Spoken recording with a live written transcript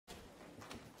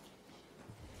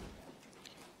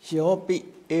Yopi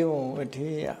eon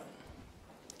vidya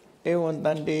eon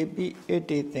tandepi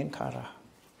eti thinkara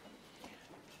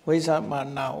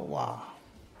Vesamana wa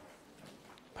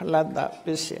Palada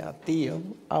Pisya Tio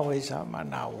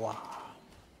Avesamana wa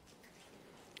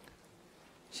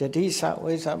Yadisa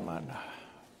Vesamana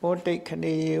Pote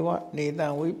Kanewa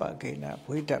Nidan Vipakena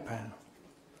Vidapan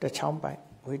the Champai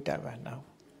Vidapan now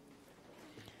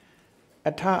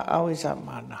Ata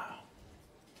Avesamana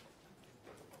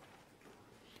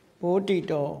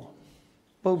Bodito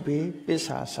Bobi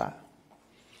Pisasa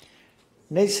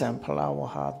Nasan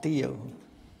Palawaha Dio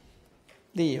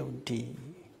Dio D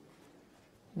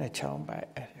Nachamba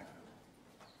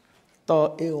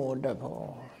To Eo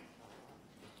Dabo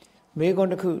Megon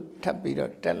the Ku Tapiro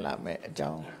Telame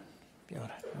John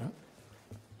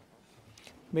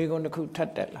Megon the Ku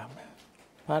Tatelame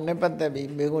Panepatabi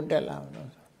Megon Telam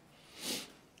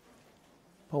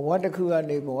But what the Ku are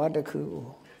neighbor, what the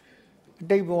Ku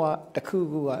Debo the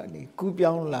Kugu ni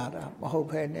Kubian Lara,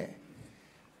 Mahopene,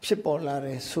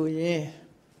 Pipolare, Suye,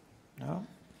 no?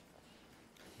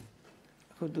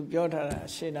 Who do Biota,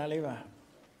 Sinaliva?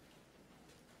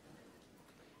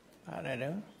 I don't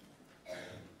know.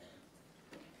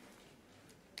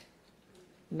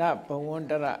 Na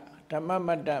Pawandara,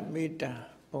 Tamamada Mita,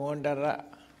 Pawandara,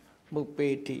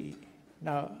 Mupeti.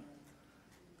 Now,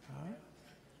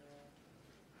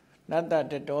 not that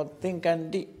the door think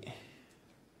and di.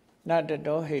 Not the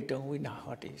door hate don't win a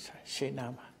hot is,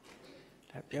 Shinama.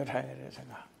 That your higher as a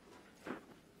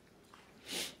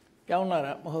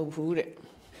Yaunara, Moho food.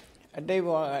 A day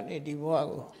war at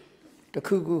Ediwago, the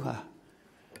Kuguha.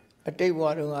 A day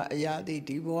war a yadi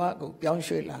Dibuago,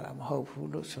 Yanshe Laram, Hope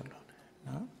food solo.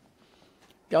 No?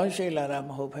 Yanshe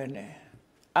Laram Hopene.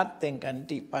 I think and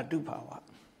deep Padu power.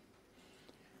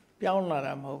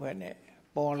 Yaunara Hopene,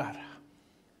 Bolara.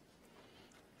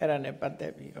 Era ne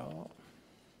Patebigo.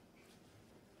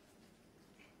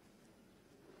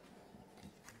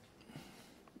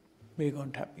 We're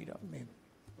going to tap it up, maybe.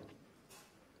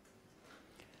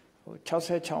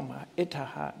 Chausa Choma,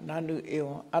 Itaha, Nanu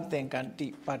Eo, I think and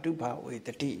deep Padupa with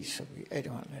the tea, so we ate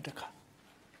one letter.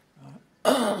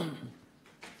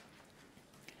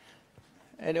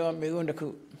 Anyone may go to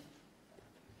cook.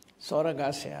 Sora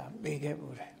Garcia, big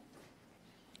every.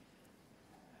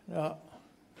 No,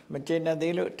 Majena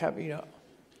de look tap it up.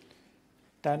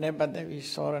 Taneba de we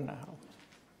saw now.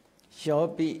 Shall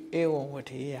be Eo with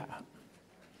here.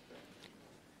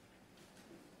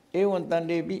 Ewan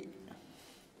Tandebi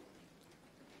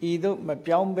either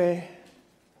Mapiambe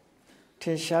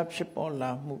Teshap ship on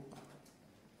La Mu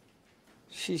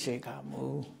Shiseka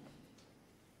Mu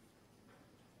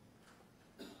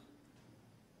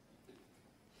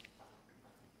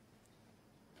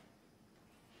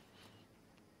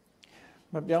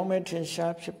Mapiambe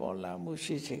Teshap ship on La Mu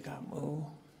Shiseka Mu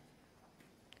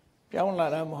Piang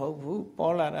Lara Mohu,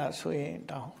 Polara Sway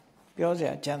down.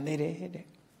 Piosia Jandere.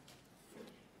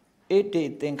 80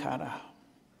 Thinkara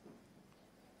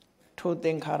to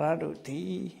Thinkara do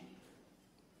tea.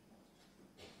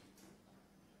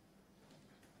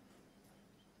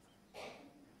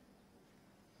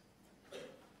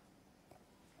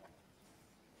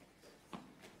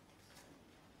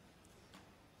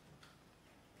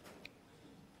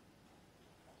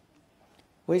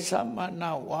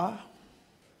 Vesamana wa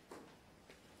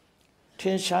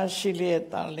Tinsha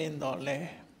Shilieta Lindole.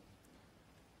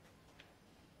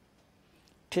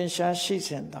 Tinsha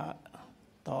Shisenda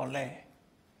Dole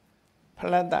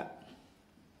Palada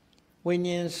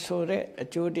Winyin Sure a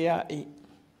Judia E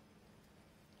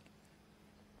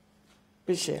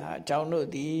Bisha Jauno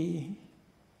di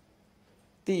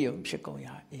Dium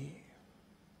Shikoya E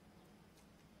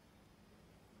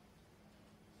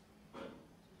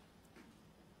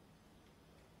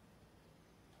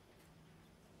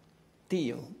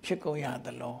Dium Shikoya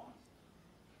the law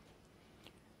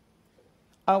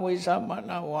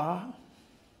Avisamana wa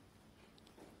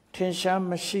Tinsha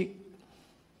Mashik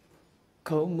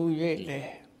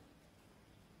Komuyele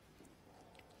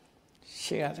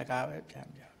Shia the Gabe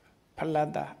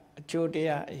Palada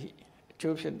Jodia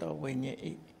Jupito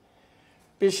Winnie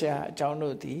Bisha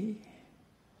Jauno di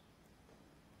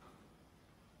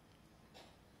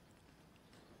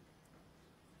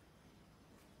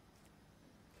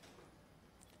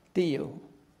Dio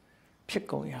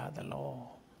Picoya the law.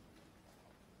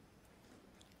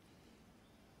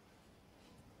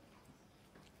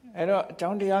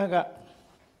 John Diaga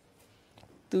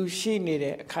to she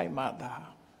needed a kaimata,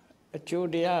 a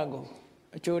Jodiago,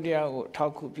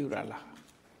 Taku Burala.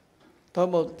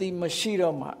 Tomo the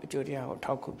Mashiroma, Jodiago,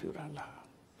 Taku Burala.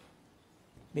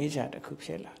 These are the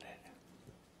Kupsela.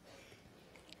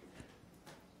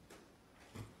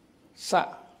 sa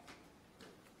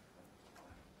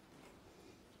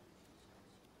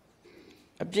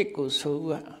a bit goes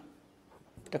so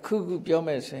the cuckoo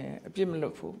biomes a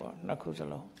bimlo football,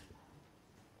 Nakuzalo.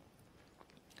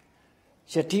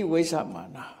 Yeti ways up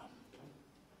mana.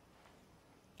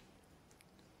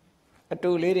 A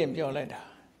two lady in your letter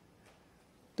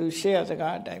to share the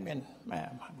guard diamond,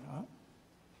 ma'am.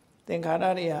 Think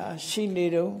Hararia, she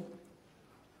needle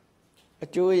a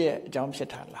joy jump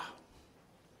setala.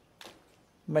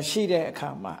 Mashide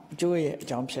kama, joy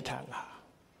jump setala.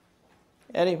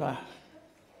 Eriva.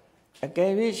 A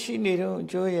gave she needle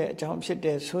joy jump set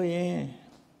there so ye.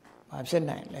 I've said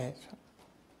 9 less.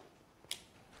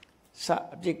 Sa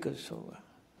big so.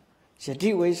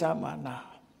 Yeti ways up mana.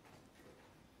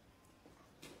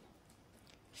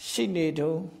 She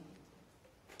needle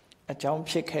a jump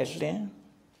shake headland.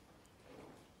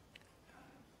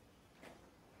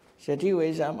 Yeti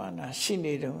ways up mana. She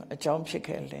needle a jump shake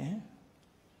headland.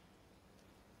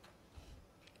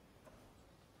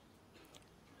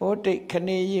 Or take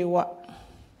Canadian what?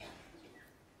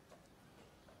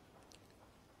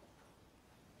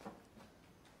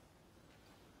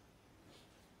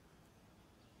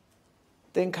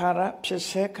 Think harap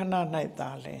second night,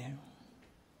 darling.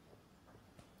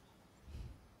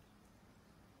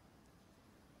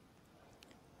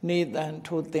 Need and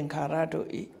to think harato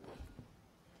eat.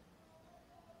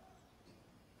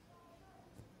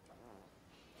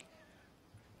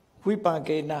 We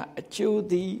bargain a chew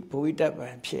the Buddha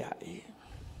and Piai.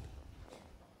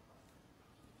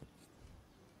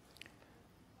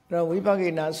 Now we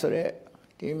bargain answer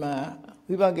Dima,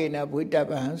 we bargain a Buddha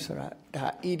answer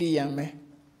that idiom.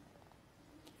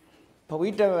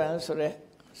 Buddha answer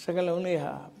second only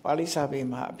ha,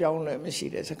 Palisabima, Pion,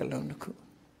 Missy, second only.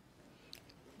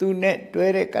 Do net,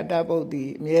 dwere catabo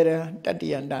the Mira,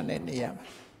 Tati and Dan and Yam.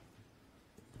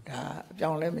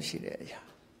 Pion, let me see there.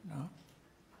 No.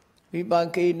 We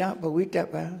bargain not, but we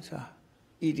tap answer.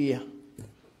 Idia.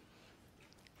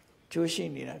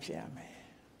 Joshing in a fiame.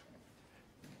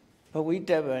 But we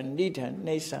tap and did a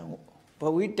nation.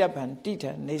 But we tap and did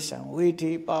a nation.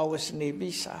 Witty powers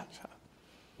nebisa.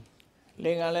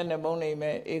 Lingalan about name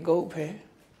a go pay.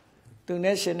 To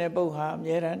nation about ham,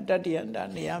 yet and Tati and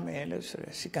Dan Yame,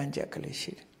 Sikanja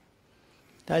Kalishi.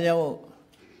 Tayo.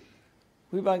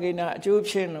 We bargain not, Job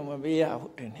Shin will be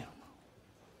out in him.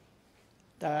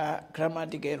 The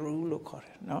grammatical rule of course,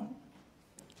 no?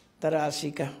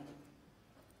 Tarasika.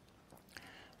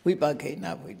 We bargain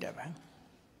up with them.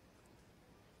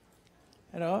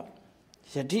 You know,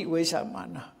 Yeti ways up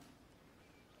mana.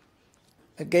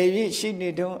 A gay she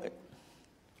need a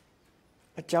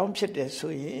jump set there so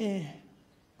ye.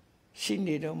 She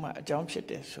need a jump set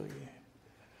there so ye.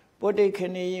 What they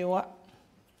can you what?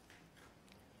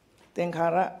 Think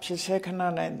her she second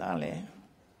night, darling.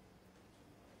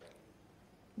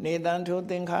 Nedan to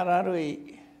think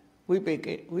Harari, we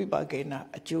bargain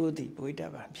a Judy, Buddha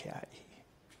Vampire.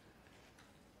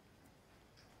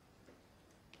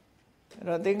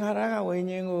 Roding Haraga when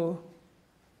you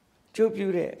Job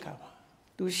Ure come.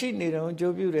 Do she need on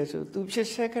Job Ure so do she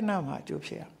second nama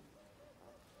Jobsia?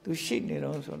 Do she need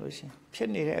on solution?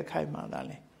 Penny a kaima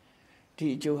dale.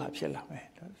 Did Joe have Shelame?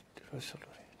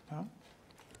 No?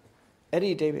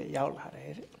 Eddie David Yaul had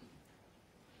it.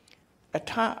 A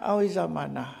ta always a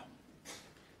mana.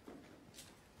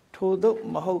 Todo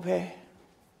Mahope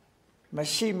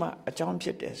Mashima a jump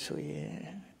set there so ye.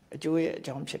 A joy a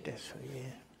jump set there so ye.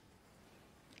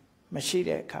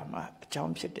 Mashida kama a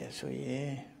jump set there so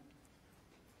ye.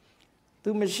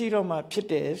 Do Mashiro ma pit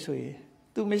there so ye.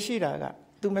 Do Mashida,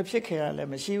 do Mapika le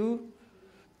Mashiu,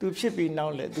 do Chippy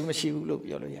now let do Mashiu look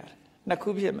your yard.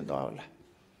 Nakubiam and all.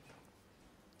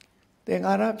 Then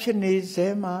Arab needs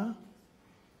Zema.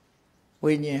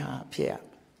 When you have Pierre,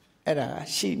 Era,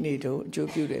 she need to do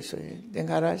so. Then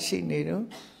Hara, she need to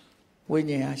when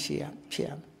you have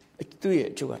Pierre. Do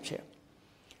it to a chair.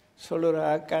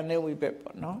 Solora can we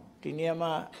pepper, no?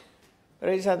 Tiniama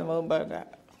raise at the Mobaga.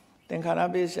 Then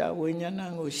Harabisa, when you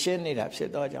know, send it up,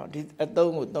 said Dodger, did a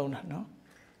dome with donut, no?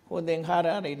 Who then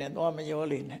Hara in a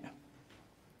Domayolin.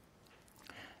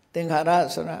 Then Hara,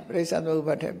 so raise at the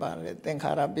Mobaga, then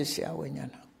Harabisia, when you know.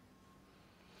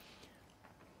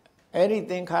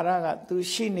 Anything Karaga to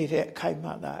she need a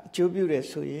kaimada, Jobure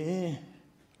so ye.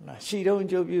 She don't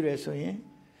Jobure so ye.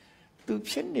 To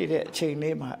send it a chain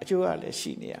name, Joale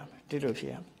senior,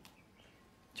 Dilofia.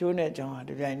 Jone John,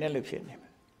 the Vinelopin.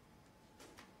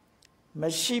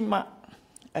 Mashima,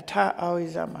 a ta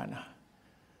always a mana.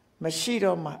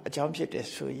 Mashiro ma a jump it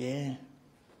so ye.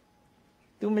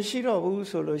 Do Mashiro woo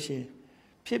solo she.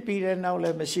 Pippy and now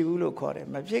let Mashivulo call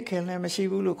him. My pick and let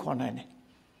Mashivulo con.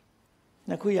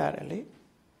 နှစ်ခုရတယ်လေ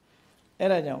အဲ့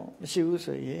ဒါကြောင့်မရှိဘူး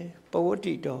ဆိုရင်ပဝတ္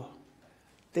တိတော်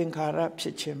သင်္ခါရဖြ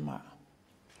စ်ခြင်းမှာ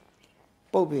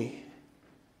ပုပ္ပေ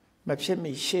မဖြစ်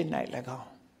မီရှေ့၌၎င်း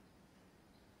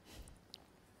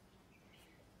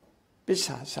ပစ္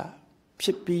ဆာစဖြ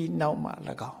စ်ပြီးနောက်မှ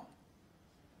၎င်း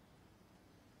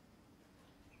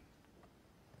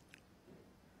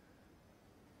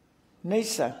နေ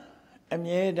ဆံအ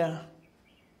မြဲတမ်း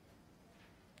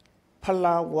ဖ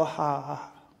လာဝဟာ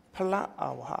ဖလာအ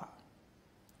ဝဟာ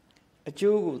အ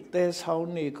ကျိုးကိုသဲဆောင်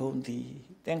နေကုန်သည်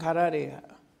သင်္ခါရတွေက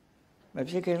မ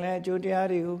ဖြစ်ခင်လဲအကျိုးတရား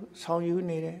တွေကိုဆောင်ယူ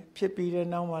နေတယ်ဖြစ်ပြီးတဲ့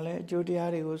နောက်မှာလဲအကျိုးတ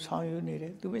ရားတွေကိုဆောင်ယူနေတ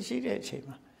ယ်သူမရှိတဲ့အချိန်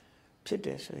မှာဖြစ်တ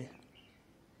ယ်ဆိုရင်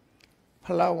ဖ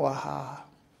လာဝဟာ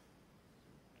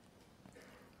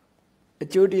အ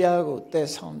ကျိုးတရားကိုသဲ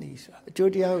ဆောင်သည်ဆိုတာအ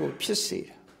ကျိုးတရားကိုဖြစ်စေ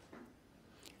တာ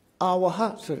အာဝဟ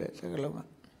ဆိုတဲ့စကားလုံးက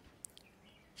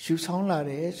ယူဆောင်လာ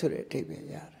တယ်ဆိုတဲ့အဓိပ္ပာယ်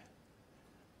ရတယ်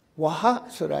ဝဟ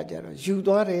ဆိုတာကြတော့ယူ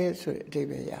သွားတယ်ဆိုတဲ့အဓိပ္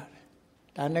ပာယ်ရတယ်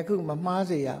ဒါနှစ်ခုမမှား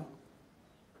စေရ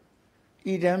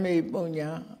ဘူးဣဒံမေပုံညာ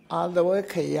အာသဝေ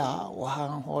ခယဝဟံ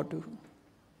ဟောတု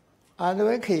အာသ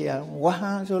ဝေခယဝ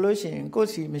ဟံဆိုလို့ရှိရင်ကိုယ်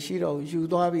စီမရှိတော့ဘူးယူ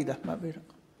သွားပြီသားမှတ်ပြီးတော့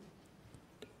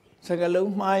စကား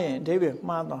လုံးမှားရင်အဓိပ္ပာယ်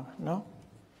မှားသွားမယ်နော်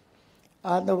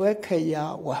အာသဝေခယ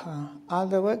ဝဟံအာ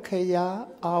သဝေခယ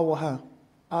အာဝဟံ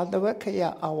အာသဝေခယ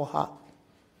အာဝဟ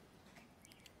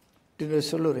ဒီလို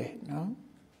ဆိုလို့ရတယ်နော်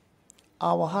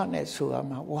အာဝဟနဲ့ဆိုရ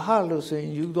မှာဝဟလို့ဆိုရ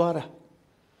င်ယူသွားတာ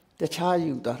တခြား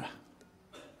ယူသွားတာ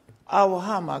အာဝဟ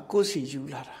မှာကိုယ်စီယူ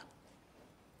လာတာ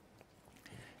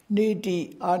နေတိ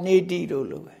အာနေတိတို့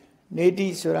လိုပဲနေတိ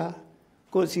ဆိုတာ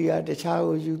ကိုယ်စီကတခြား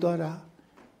ကိုယူသွားတာ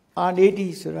အာနေတိ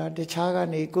ဆိုတာတခြားက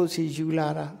နေကိုယ်စီယူလာ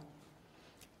တာ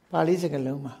ပါဠိစကား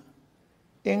လုံးမှာ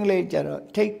အင်္ဂလိပ်ကျတော့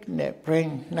take နဲ့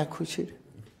bring နှစ်ခုရှိတယ်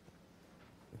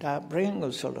ဒါ bring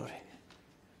ကိုဆိုလို့ရတယ်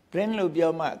bring လို့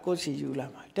ပြောမှကိုယ်စီယူလာ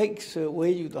မှာ take ဆို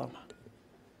ဝေးယူသွားမှာ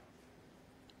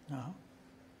နော်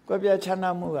ကွက်ပြချမ်းသာ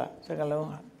မှုကစကားလုံး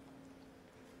က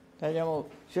ဒါကြောင့်မို့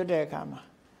ရွတ်တဲ့အခါမှာ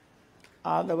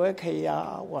အာသဝေခယ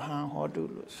ဝဟံဟောတု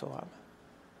လို့ဆိုရမှာ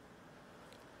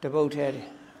တပုတ်ထဲတယ်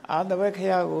အာသဝေခ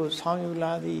ယကိုဆောင်းယူ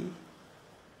လာသည်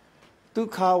ဒု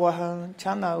က္ခဝဟံချ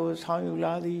မ်းသာကိုဆောင်းယူ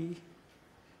လာသည်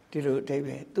ဒီလိုအဓိပ္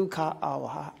ပာယ်ဒုက္ခအာဝ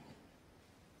ဟ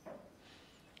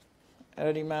အဲ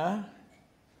ဒီမှာ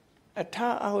အထ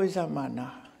အဝိဇ္ဇမနာ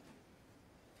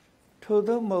ထို့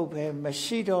သောမဟုတ်ပဲမ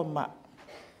ရှိတော့မှ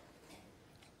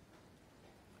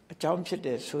အကြောင်းဖြစ်တ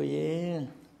ယ်ဆိုရင်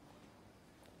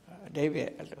အဓိပ္ပာ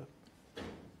ယ်အဲ့လို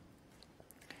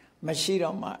မရှိ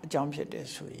တော့မှအကြောင်းဖြစ်တယ်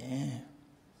ဆိုရင်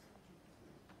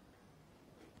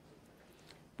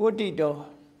ပုတ္တိတော်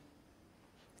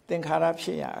သင်္ခါရဖြ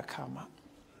စ်ရအခါမှာ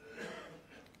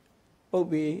ပုပ္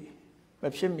ပေမ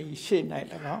ဖြစ်မီရှေ့၌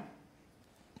၎င်း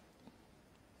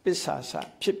ပစ္ဆာစ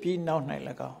ဖြစ်ပြီးနောက်၌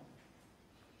၎င်း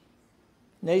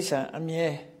နေဆံအမြဲ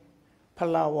ဖ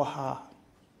လာဝဟာ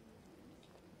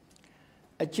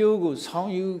အကျိုးကိုဆောင်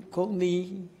ယူကုန်သည်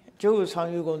အကျိုးကိုဆောင်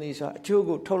ယူကုန်သည်ဆိုတာအကျိုး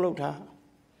ကိုထုတ်လုပ်တာ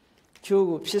အကျိုး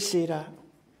ကိုဖြစ်စေတာ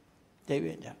ဒါ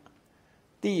ပဲကြ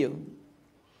တိယုံ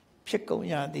ဖြစ်ကုန်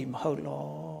ရသည်မဟုတ်လော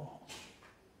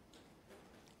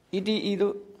ဣတိဤ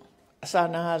တို့အစ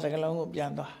နာစကလုံးကိုပြ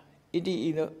န်သွားဣတိဤ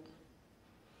တို့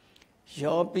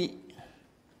ယောပိ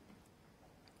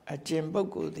အကျင့်ပုဂ္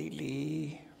ဂိုလ်သည်လေ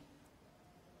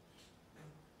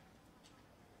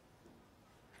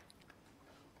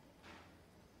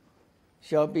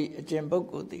ယောပိအကျင့်ပုဂ္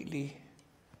ဂိုလ်သည်လေ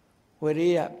ဝရိ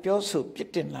ယပြောဆိုပြစ်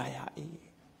တင်လာရ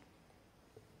၏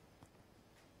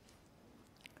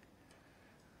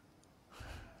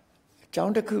အကြော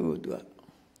င်းတစ်ခုကိုသူက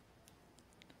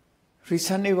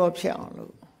reasonable ဖြစ်အောင်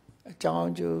လို့အကြော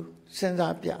င်းကျိုးစဉ်း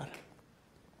စားပြ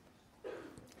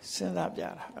တာ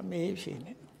အမေးဖြေ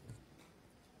နေ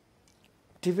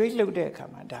debate လုပ်တဲ့အခါ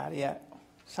မှာဒါတွေက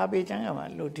စာပေကျမ်းကမှာ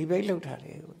လို့ debate လုပ်တာ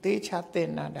တွေကိုသေချာသင်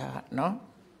တာဒါနော်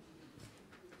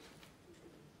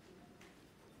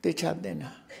သေချာသင်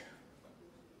တာ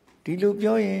ဒီလို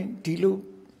ပြောရင်ဒီလို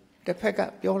တစ်ဖက်က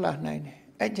ပြောလာနိုင်တယ်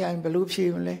အဲ့ကြိုင်ဘယ်လိုဖြေ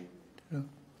မလဲ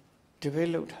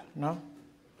debate လုပ်တာနော်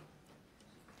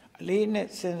အလေးနဲ့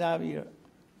စဉ်းစားပြီးတော့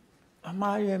အ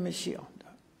မှားရွယ်မရှိအောင်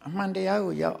အမှန်တရား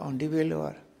ကိုရောက်အောင်debate လုပ်ရ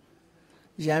တာ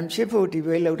ရံဖြစ်ဖို့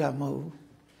debate လုပ်တာမဟုတ်ဘူး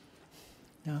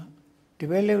နော်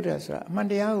debate လုပ်တာဆိုတာအမှန်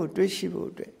တရားကိုတွေးရှိဖို့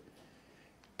အတွက်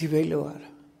debate လုပ်ရတာ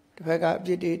တစ်ဖက်ကအပြ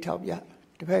စ်တွေထောက်ပြ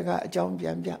တစ်ဖက်ကအကြောင်းပြ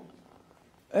န်ပြ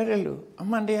အဲ့ဒါလို့အ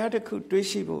မှန်တရားတစ်ခုတွေး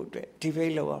ရှိဖို့အတွက်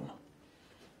debate လုပ်ရမှာ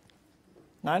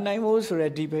ငါနိုင်ဖို့ဆို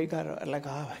တဲ့ debate ကတော့အလ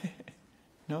ကားပဲ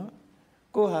နော်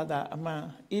ကိုဟာတာအမှန်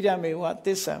ဣဒမေဝသ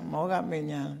စ္ဆံမောဂမဉ္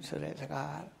ဇဉ်ဆိုတဲ့စ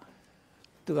ကား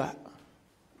သူက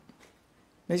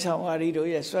မိစ္ဆာဝါရီတို့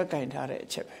ရဲ့စွဲကင်ထားတဲ့အ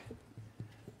ချက်ပဲ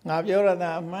ngà biểu ra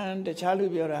ta man để trả lời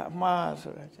biểu ra ma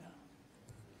rồi ra cha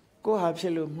cô học sẽ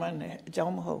luôn man này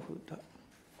cháu mà học thôi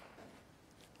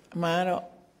mà đó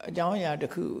cháu nhà được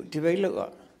cứ đi về lựa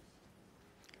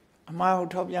mà học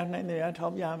thấp giá này này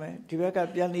thấp giá mấy đi về cái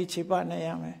giá lý chế bản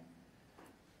này mấy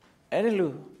ấy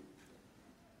luôn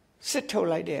xích thâu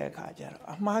lại để cả cha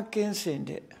đó mà kiến sinh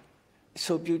đấy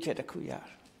số biểu chế được cứ ya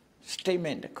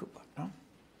statement được cứ nó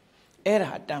ấy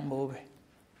là đam mô về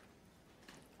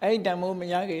ấy đam mô mình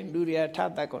nhớ cái đuôi ra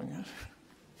thắt ta còn nhớ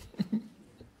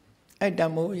ấy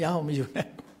đam mô nhớ không nhiều này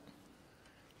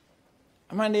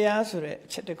mà đi á rồi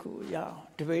chết được cứ ya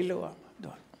đi về lâu à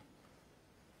đó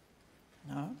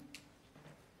nó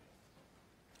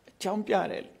trong bia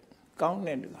đấy con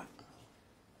này được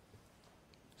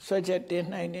xoay chết tiền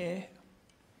này nè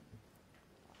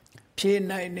phía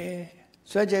này nè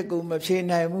xoay chết cũng mà phía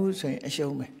này muốn xoay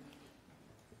sâu mày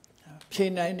phía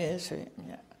này nè xoay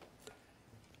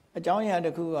cháu nhà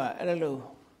được cứ ở đâu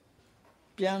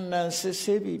biên là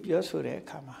sẽ bị biểu số đấy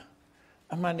cả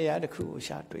mà đi được cứ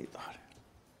sát đối đó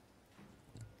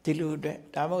thì lúc đấy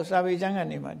đã một sao bị chẳng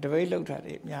hạn mà đôi lúc ra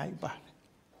đấy nhảy bắt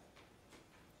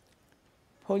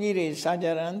hôm nay thì sao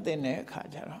giờ anh tên này khá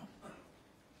giờ đó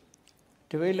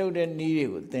đôi lúc đấy ní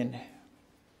của tên này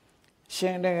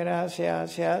sáng nay ra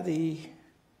xe thì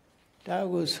đã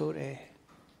có số đấy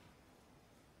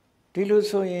đi lúc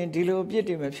số yên đi lúc biết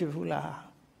thì mà phi phụ là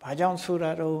bà cháu số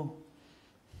ra đâu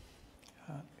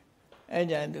ấy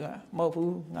giờ được mẫu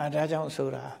phụ ngài ra cháu số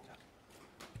ra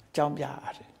trong nhà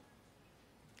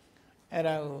ấy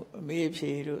là mấy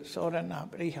phi rồi sorana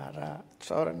prihara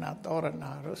sorana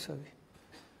torana rồi sao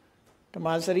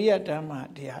Dhamma Sahãya Dhamma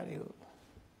တရားတွေကို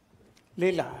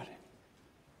လေ့လာတယ်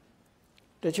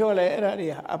တချို့လည်းအဲ့ဒါတွေ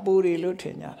အပူတွေလို့ထ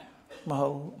င်ကြတယ်မဟု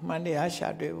တ်ဘူးမှန်တရားရှာ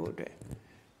တွေ့ဖို့အတွက်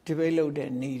ဒီပိတ်လုပ်တဲ့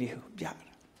နည်းတွေကိုပြတယ်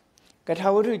ကထာ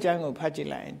ဝတ္ထုကျမ်းကိုဖတ်ကြည့်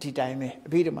လိုက်ရင်ဒီတိုင်းပဲအ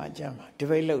ဘိဓမ္မာကျမ်းမှာဒီ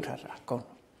ပိတ်လုပ်ထားတာအကုန်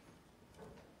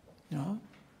နော်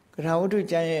ကထာဝတ္ထု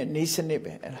ကျမ်းရဲ့နည်းစနစ်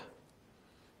ပဲအဲ့ဒါ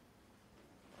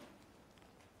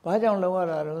ဘာကြောင့်လုပ်ရ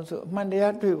တာလဲဆိုအမှန်တ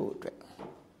ရားတွေ့ဖို့အတွက်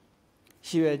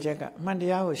ရှိရချက်ကအမှန်တ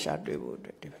ရားကိုရှာတွေ့ဖို့အတွ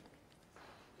က်ဒီပဲ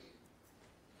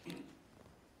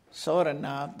သောရဏ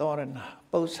သောရဏ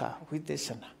ပု္ပ္ပာဝိသစ္စ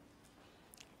နာ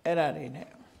အဲ့ဒါတွေ ਨੇ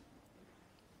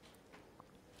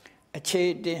အခြေ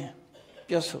တင်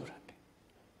ပြောဆိုတာ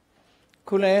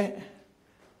ခုလဲ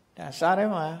ဒါစားထဲ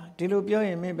မှာဒီလိုပြောရ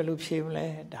င်မင်းဘယ်လိုဖြေမလဲ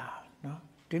ဒါနော်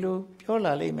ဒီလိုပြော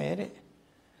လာလိမ့်မယ်တဲ့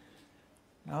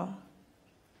နော်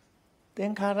သ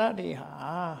င်္ခါရတွေဟာ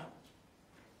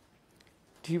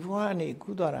ဒီဘဝကနေ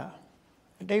ကူးသွားတာ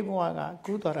အတိတ်ဘဝက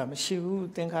ကူးသွားတာမရှိဘူး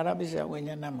သင်္ခါရပစ္စယဝိ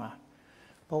ညာဏမှာ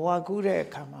ဘဝကူးတဲ့အ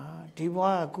ခါမှာဒီဘဝ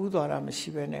ကကူးသွားတာမရှိ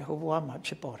ဘဲနဲ့ဟိုဘဝမှာဖြ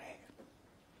စ်ပေါ်တယ်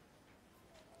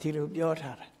ဒီလိုပြော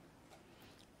ထားတာ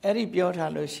အဲ့ဒီပြော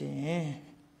ထားလို့ရှိရင်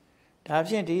ဒါ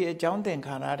ဖြင့်ဒီအကြောင်းသင်္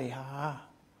ခါရတွေဟာ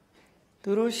သူ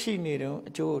တို့ရှိနေတော့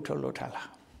အကျိုးကိုထုတ်လုပ်ထားလား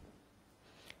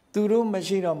သူတို့မ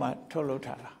ရှိတော့မှထုတ်လုပ်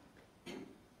ထားလား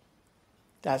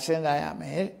ဒါစဉ်းစားရမ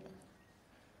ယ်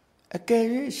အကယ်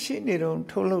၍ရှိနေတော့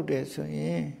ထုတ်လုပ်တယ်ဆိုရ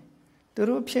င်သူ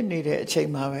တို့ဖြစ်နေတဲ့အချိန်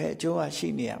မှာပဲအကျိုးကရှိ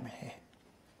နေရမယ်။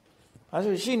ဘာ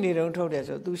လို့ရှိနေတော့ထုတ်တယ်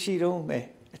ဆိုသူရှိတော့ပဲ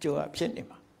အကျိုးကဖြစ်နေ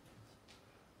မှာ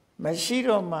မရှိ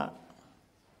တော့မှ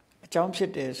အကြောင်းဖြ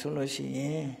စ်တယ်ဆိုလို့ရှိရ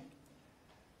င်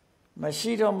မ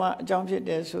ရှိတော့မှအကြောင်းဖြစ်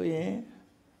တယ်ဆိုရင်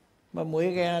မ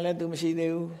မွေးခင်ကလည်းသူမရှိ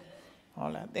သေးဘူးဟု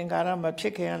တ်လားသင်္ခါရမဖြ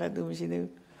စ်ခင်ကလည်းသူမရှိသေး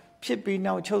ဘူးဖြစ်ပြီး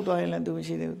နောက်ချုပ်သွားရင်လည်းသူမ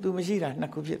ရှိသေးဘူးသူမရှိတာနှ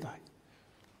စ်ခုဖြစ်သွားတယ်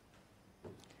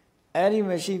အဲ့ဒီ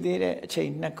မရှိသေးတဲ့အချိန်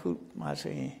နှစ်ခုမှာ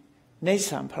ဆိုရင်နေ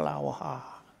ဆံဖလာဝဟာ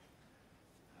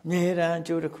အမြဲတမ်းအ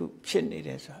ကျိုးတစ်ခုဖြစ်နေတ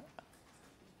ယ်ဆိုတာ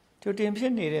ကျိုးတင်ဖြ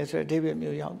စ်နေတယ်ဆိုတဲ့အဓိပ္ပာယ်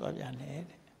မျိုးရောက်သွားပြန်တယ်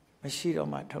တဲ့မရှိတော့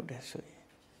မှထုတ်တယ်ဆိုရင်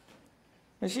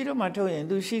မရှိတော့မှထုတ်ရင်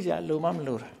သူရှိကြလိုမှမ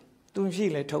လိုတာသူရှိ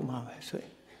လဲထုတ်မှာပဲဆိုရ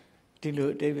င်ဒီလို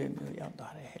အဓိပ္ပာယ်မျိုးရောက်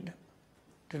သွားတယ်လို့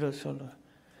ဒီလိုဆိုလို့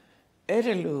အဲ့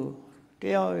ဒီလိုတ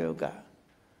ရားယောဂ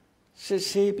စစ်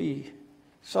ဆေးပြီး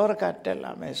စောရကတက်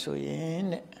လာမယ်ဆိုရင်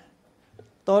တဲ့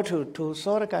သောထုထို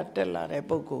စောရကတက်လာတဲ့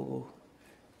ပုဂ္ဂိုလ်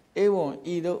ကိုဧဝံ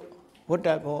ဤသို့ဝတ္တ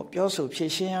ဘောပြောဆိုဖြ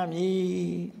ည့်ရှင်းရမည်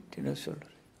ဒီလိုဆို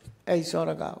လို့အဲ့စော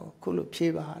ရကကိုခုလိုဖြ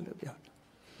ည့်ပါလို့ပြောတယ်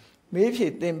မေးဖြ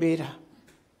ည့်သင်ပေးတာ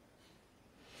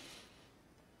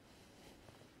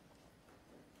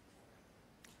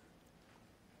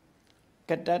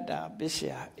ကတ္တတာပစ္စ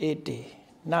ယဧတေ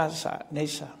နာသနေ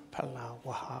သဖလာဝ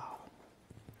ဟာ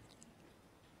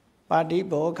ပါတိ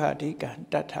ဘောခာတိကံ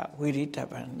တထဝိရိတ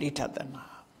ပံနိထတ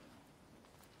နာ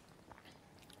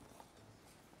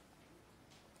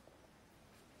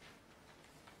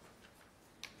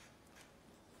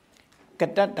က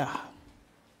တ္တတာ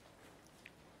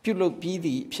ပြုလုပ်ပြီးသ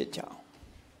ည်ဖြစ်ကြောင်း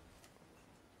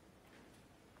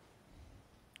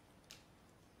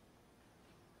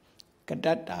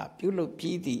Kadata, Pulo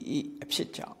Pidi, a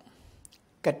pitcher.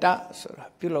 Kata, Sura,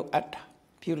 Pulo Atta,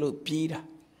 Pulo Pida.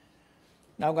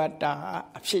 Now got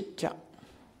a pitcher.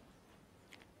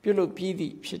 Pulo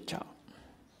Pidi, pitcher.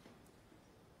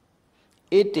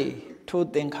 Ete,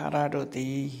 told den Carado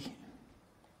the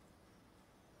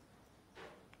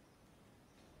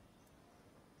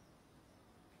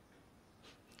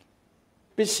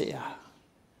Bissia,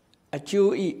 a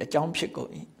Jew, a jump chico.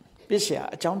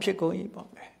 Bissia, a jump chico,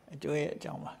 a joy at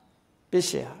Jama.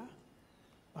 Bissia.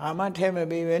 I might have a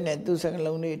baby and do some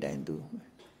lonely than do.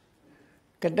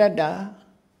 Kadada,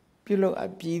 Pulo a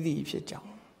pidi pitcher.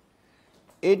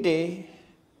 Ete,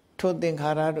 told den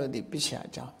Carado the Bissia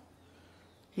jump.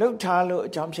 Look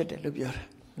Talo, jump shit at Lubur,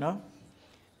 no?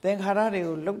 Then Harari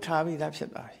will look Tavi that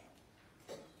shit by.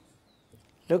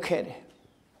 Look at it.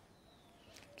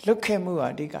 Look at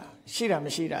Mua Diga, Shira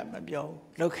Mashira, Mabio,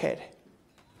 look at it.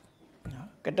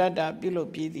 Kadada, Bilo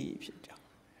Pidi,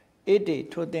 Ede,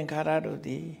 Toden Carado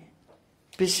di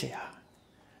Bissia,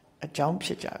 a jump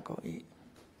shit go eat.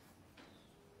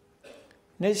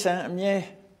 Nisa, me.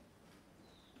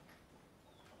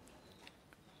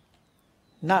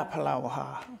 Not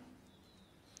Palawaha.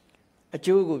 A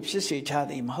Jew of Sissy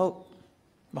Chadi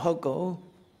Mahoko.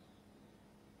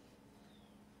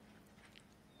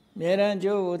 Mera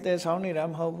Joe, there's only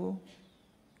Ram Hobu.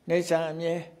 Nesa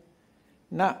me.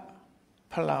 Not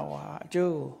Palawa,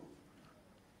 Joe.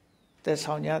 There's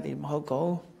only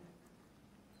Mahoko.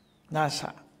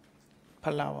 Nasa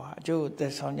Palawa, Joe,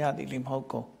 there's only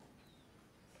Limhoko.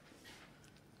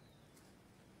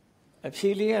 A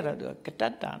Pilia, a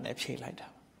catata, and a pilata.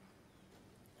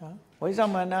 Where's a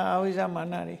mana, always a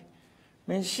manari?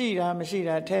 Mensira,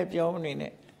 Messira, tap your in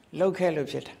it. Local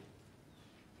of it.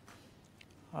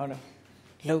 Or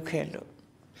local.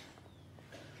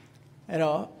 At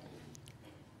all.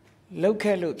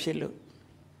 Local of Shilu.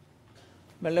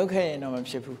 But local no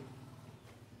Shipu.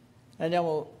 And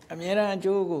a Mira and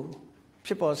Jogu,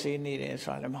 people see needed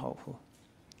Salam Hopu.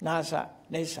 Nasa,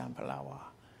 Nesan Palawa.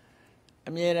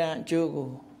 Amira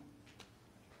Jogu,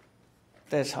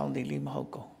 that's how the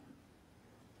Limhoko.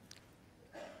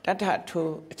 That had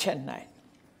to a chat night.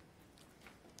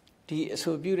 The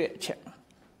so beautiful chat.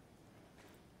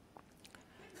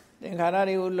 Then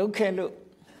Harari will look and look.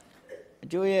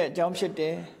 Joya jumps at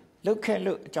there, look and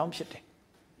look, jumps at there.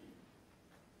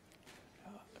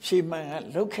 She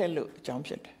might look and look,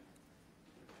 jumps at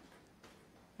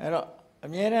there.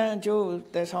 Amira and Joe,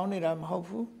 that's only I'm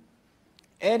hopeful.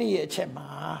 Eri a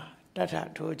chema,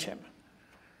 data to a chema.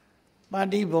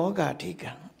 Madi boga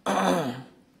tika.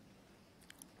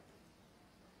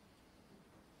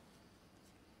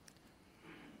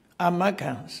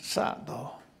 Amakan sa do.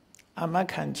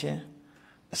 Amakan chen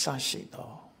sashi do.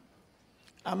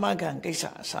 Amakan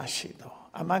kisa sashi do.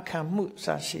 Amakan mu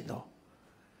sashi do.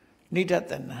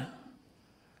 Nidatana.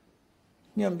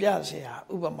 Nyam biasya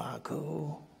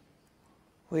ubamaku.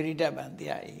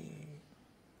 Wiridabandiai.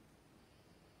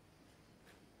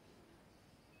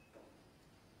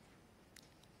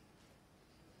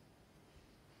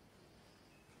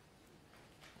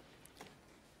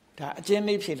 A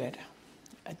gently pillar.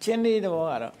 A gently the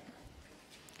water.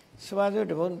 So I do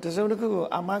the Zodaku,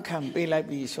 Amakan be like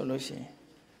be solution.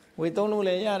 We don't know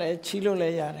Layare, Chilo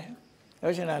Layare,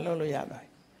 Ocean Lolo Yaba.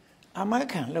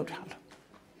 Amakan looked out.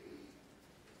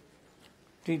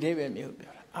 3 days with you.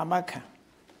 Amakan.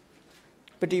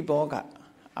 Petit Boga.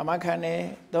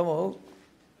 Amakane, Domo,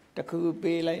 the coup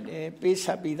be like a piece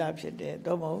of beat up shit,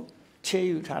 Domo, che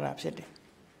you tar up shit.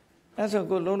 That's a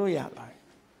good Lolo Yaba.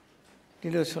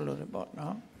 Dilo solo report,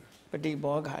 no? Petit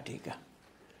Boga tika.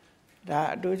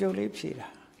 Da dojo lipsida.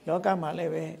 Loka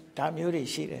maleve, Tamuri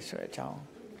shire so a town.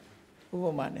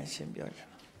 Woman is symbiote.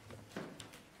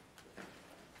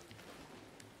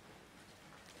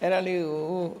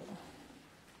 Erali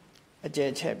a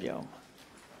jet champion.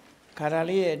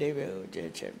 Karali a devil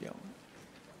jet champion.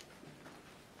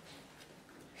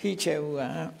 He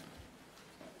chewa.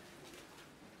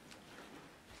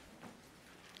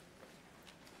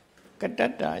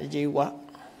 Katata jiwa.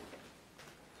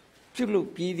 Chulu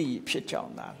pidi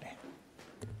pitchon dale.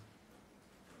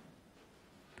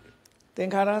 Then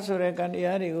Karasure can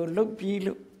yari look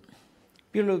pilu.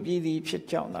 Pilu pidi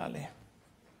pitchon dale.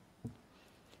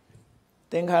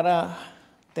 Then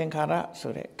Kara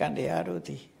sure can the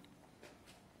aruti.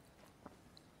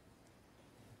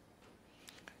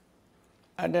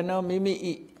 I don't know, Mimi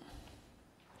eat.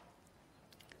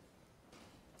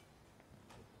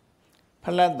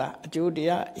 Palada,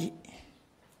 Judia eat.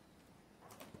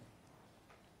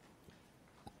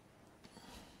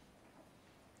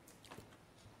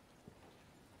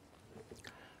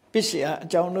 Pisia,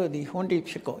 Jono the Hundi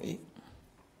Pico eat.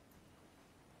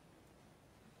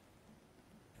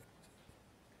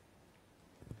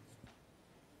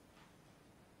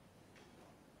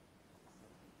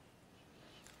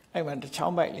 အဲ့မှာတစ်ချော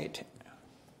င်းပိုက်လေးထည့်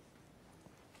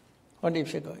ဟောဒီ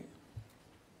ဖြစ်ကုန်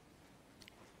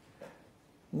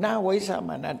နာဝိသ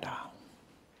မာနတာ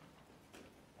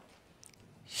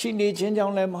ရှိနေခြင်းကြော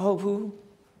င့်လည်းမဟုတ်ဘူး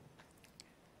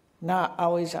နာအ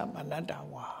ဝိသမာနတာ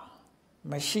ဝါ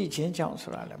မရှိခြင်းကြောင့်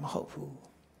ဆိုတာလည်းမဟုတ်ဘူး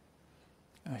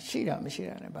ရှိတာမရှိ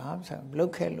တာနဲ့ဘာမှမဆိုင်ဘူးလု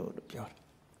တ်ခဲ့လို့ပြောတာ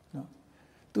နော်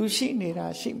သူရှိနေတာ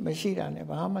ရှိမရှိတာနဲ့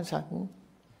ဘာမှမဆိုင်ဘူး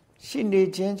ရှိနေ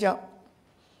ခြင်းကြောင့်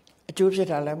အကျိုးဖြစ်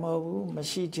တာလည်းမဟုတ်ဘူးမ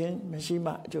ရှိခြင်းမရှိ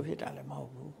မှအကျိုးဖြစ်တာလည်းမဟု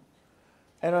တ်ဘူး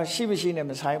အဲ့တော့ရှိမရှိနဲ့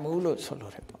မဆိုင်ဘူးလို့ဆို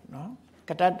လို့တယ်ပေါ့နော်က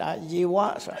တ္တတာယေဝ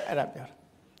ဆိုတာအဲ့ဒါပြောတာ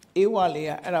ဧဝလေး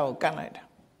ကအဲ့ဒါကိုကန့်လိုက်တာ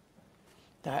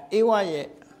ဒါဧဝရဲ့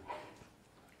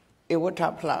ဧဝထ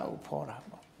ဖလာကိုဖော်တာ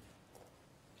ပေါ့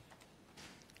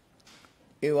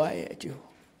ဧဝရဲ့အကျိုး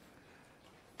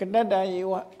ကတ္တတာယေ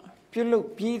ဝပြုလုပ်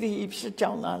ပြီးသည့်ဖြစ်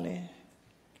ကြောင်းသာလဲ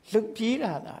လုတ်ပြီး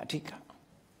တာသာအဓိက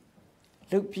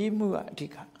လုတ်ပြီးမှုကအဓိ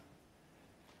က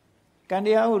ကံတ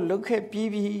ရားကိုလုတ်ခဲ့ပြီး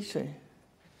ပြီဆိုရင်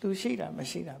သူရှိတာမ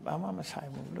ရှိတာဘာမှမဆိုင်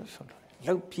ဘူးလို့ဆိုလို့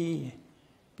လုတ်ပြီးရင်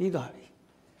ပြီးသွားပြီ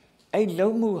အဲ့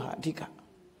လုံးမှုဟာအဓိက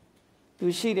သူ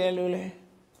ရှိတယ်လို့လဲ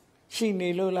ရှိနေ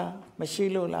လို့လားမရှိ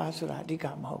လို့လားဆိုတာအဓိက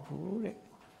မဟုတ်ဘူးတဲ့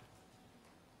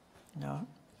နော်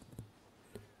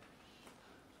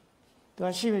သူ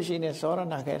ရှိမရှိနဲ့စောရ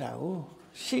နာခဲ့တာကို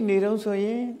ရှိနေတော့ဆိုရ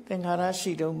င်သင်္ခါရ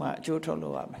ရှိတော့မှအကျိုးထုတ်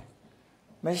လို့ရမယ်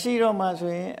မရှိတော့မှ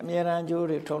ဆိုရင်အမြဲတမ်းအကျိုး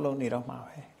တွေထုတ်လို့နေတော့မှာ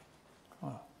ပဲ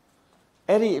ဟော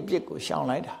အဲ့ဒီအပြစ်ကိုရှောင်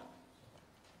လိုက်တာ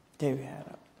တဲ့ဗျာ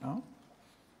နော်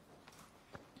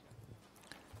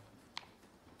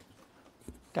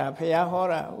ဒါဖះဟော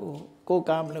တာကို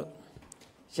ကမလို့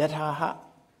ယထာဟ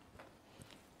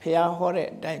ဖះဟောတဲ့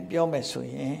အတိုင်းပြောမယ်ဆို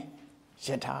ရင်ယ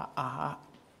ထာအာဟ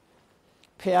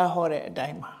ဖះဟောတဲ့အတို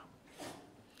င်းမှာ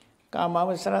ကာမဝ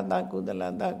ဆရတကုသလ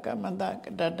တကမ္မတက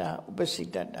တ္တဥပစိ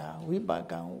တတဝိပါ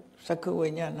ကံသက္ခဝိ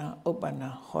ညာဏဥပ္ပန္န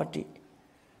ဟောတိ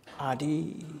အာဒီ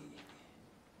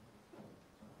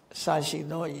စာရှိ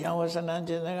သောယံဝဆနံ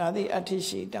ကျင်စကားသည်အဋ္ဌိ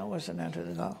ရှိတံဝဆနံထို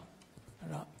စကားအဲ့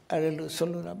တော့အဲ့လိုဆို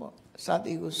လိုတာပေါ့စသ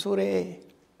ည်ကိုဆိုရဲ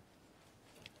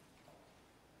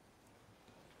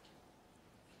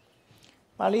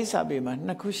ပါဠိစာပေမှာ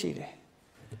နှစ်ခုရှိတယ်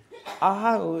အာ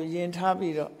ဟကိုယင်ထား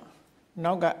ပြီးတော့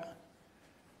နောက်က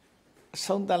အ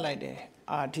ဆုံးသတ်လိုက်တယ်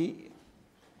အာဓိ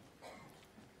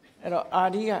အဲ့တော့အာ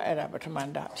ဓိကအဲ့ဒါပထမန္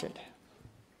တဖြစ်တယ်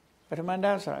ပထမန္တ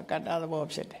ဆိုတာကတ္တသဘော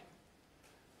ဖြစ်တယ်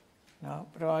နော်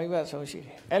ပထမဝိပတ်ဆုံးရှိတ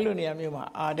ယ်အဲ့လိုနေရာမျိုးမှာ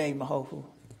အာဒိတ်မဟုတ်ဘူး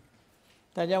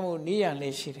ဒါကြောင့်မို့နိယံ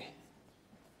လေးရှိတယ်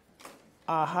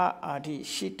အာဟအာဓိ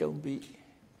ရှိတုံပိ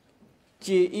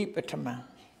ကျေဤပထမံ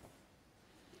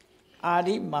အာ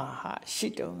ဓိမဟာရှိ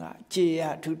တုံကကျေယ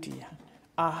ဒုတိယ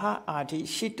အာဟအာဓိ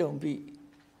ရှိတုံပိ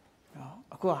နော်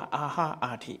အခုကအာဟ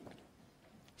အာဓိ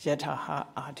ယထာဟ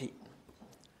အာဓိ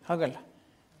ဟုတ်ကလား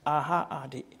အာဟအာ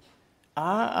ဓိအာ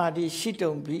ဟအာဓိရှိ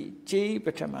တုံပိကျေဤပ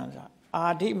ထမံဆိုအာ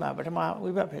ဓိမှာပထမဝိ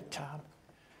ဘတ်ပဲခြား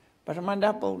ပထမန္တ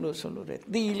ပုတ်လို့ဆိုလို့တယ်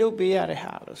တီလို့ပေးရတဲ့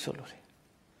ဟာလို့ဆိုလို့တယ်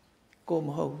ကိုမ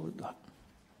ဟုတ်ဘူးသူ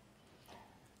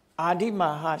အာဓိမ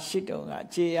ဟာရှိတုံက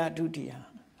ကျေယဒုတိယ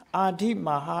အာဓိမ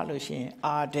ဟာလို့ရှိရင်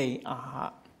အာဒိအာဟ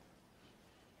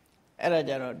အဲ့ဒါ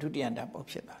ကြတော့ဒုတိယန္တပုတ်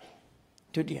ဖြစ်သွားတယ်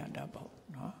ဒုတိယန္တပုတ်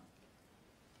နော်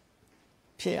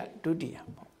ဖြစ်ရဒုတိယ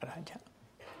ပုတ်အဲ့ဒါကြော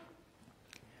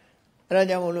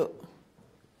င့်မလို့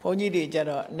ဘုန်းကြီးတွေကြ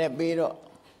တော့နဲ့ပေးတော့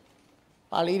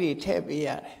ပါဠိတွေထည့်ပေးရ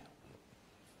တယ်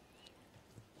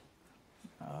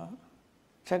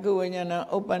သက္ကဝိညာဏ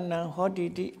ဥပ္ပန္နဟောတိ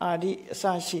တိအာဓိအစ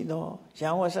ရှိသောယံ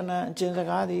ဝဆနံအကျင့်စ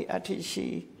ကားသည်အဋ္ဌိရှိ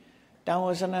တံဝ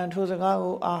ဆနံထိုစကား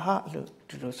ကိုအာဟလို့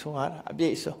ဒီလိုဆိုရတာအပြ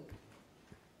ည့်စုံ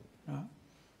နော်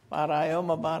ပါရာရော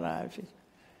မပါရာဖြစ်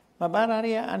မပါရာ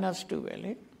တွေကအနစတုပဲ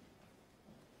လေ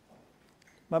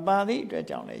မပါသည့်အတွက်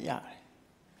ကြောင့်လည်းရတယ်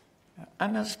အ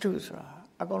နစတုဆိုတာ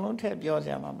အကုန်လုံးထည့်ပြောစ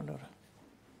ရာမှမလိုတာ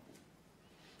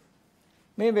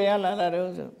မင်းဘယ်လာတာ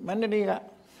တော့ဆိုမန္တလေးက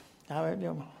ဒါပဲ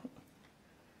ပြောမှာ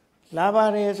လာပါ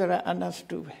တယ်ဆိုတာအနစ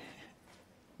တုပဲ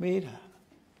မေးတာ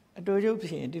အတူတူဖြ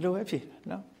စ်ရင်ဒီလိုပဲဖြစ်တာ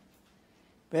နော်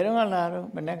ဘယ်တော့မှလာတော့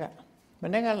မနေ့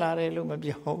ကလာတယ်လို့မ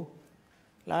ပြောဘူး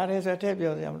လာတယ်ဆိုတဲ့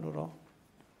ပြောစရာမလိုတော့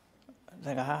စ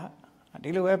ကားဒီ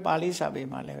လိုပဲပါဠိစာပေ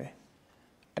မှာလည်းပဲ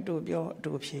အတူပြောအ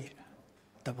တူဖြေ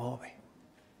သဘောပဲ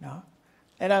နော်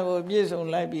အဲ့ဒါကိုပြည့်စုံ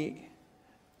လိုက်ပြီး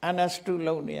အနစတု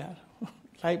လုပ်နေရ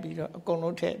လိုက်ပြီးတော့အကုန်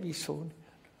လုံးထည့်ပြီးဆိုနေ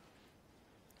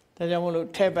ဒါကြောင့်မလို့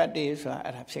ထဲ့ပတ်တေးဆိုတာ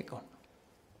အဲ့ဒါဖြစ်ကုန်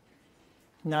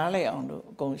နားလိုက်အောင်လို့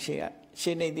အကုန်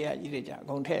ရှေ့နေတရားကြီးတွေကြအ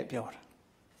ကုန်ထည့်ပြောတာ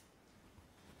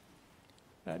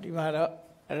အဲ့ဒီမှာတော့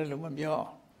အဲ့လိုမပြော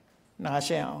နား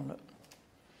ရှင်းအောင်လို့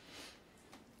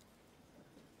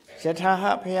ယထာဟ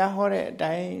ဘုရားဟောတဲ့အ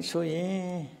တိုင်းဆိုရင်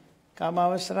က Kama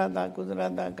Vasrata,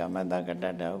 Kudrata, Kamata,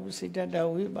 Katata, Upsitata,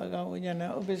 Vipaga,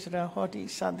 Vijana, Upisra, Hoti,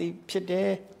 Sati,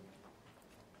 Pite.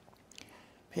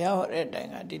 Pia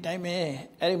Redanga, did I may,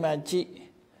 Erimaji,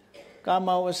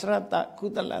 Kama Vasrata,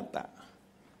 Kudalata,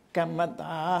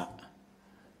 Kamata,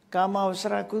 Kama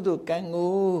Vasra Kudu,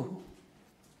 Kangu.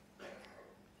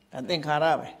 I think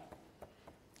Harabe.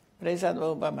 Praise that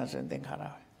Obama and think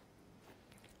Harabe.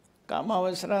 Kama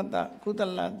Vasrata,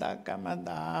 Kudalata,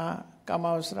 Kamata.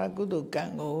 Kamausra Gudu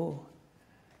Gango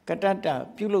Katata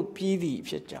Pulo Pidi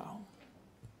Pichao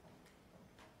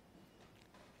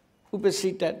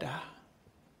Upasitata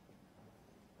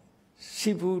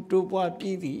Sibu Dubwa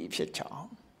Pidi Pichao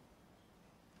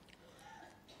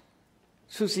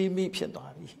Susi Mi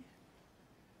Pietavi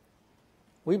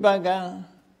Wibaga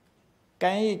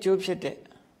Kai Jupsete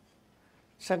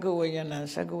Sakawayan and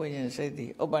Sakawayan said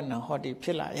the Obana Hoti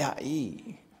Pilla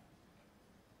Yai.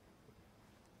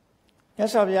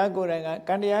 Yes, of Yagoranga,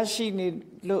 Candia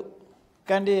need look,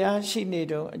 Candia she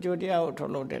need a Jodia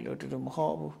Tolo dello to the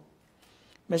Mohobu.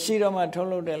 Messiro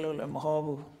Matolo dello the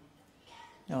Mohobu.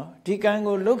 No,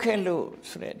 Tikango look hello,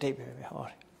 Sre Tape.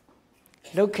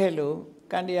 Look hello,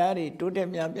 Candiari, to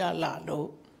them Yabia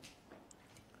Lalo.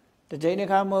 The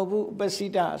Janica Mobu,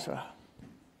 Basita Asra.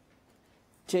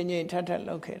 Changing Tata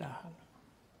Locata.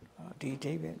 Di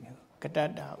Tape,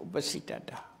 Catata,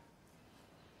 Basitata.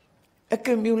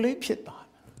 Accumulate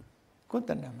good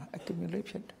number,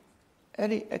 accumulate.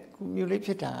 Any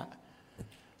accumulate a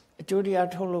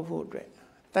Jodia Tolo food.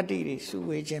 That is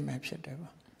Suwe Jam Hapshatever.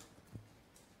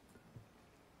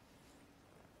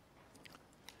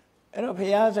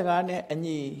 Eropiazagane and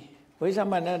ye,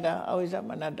 Wisamanada,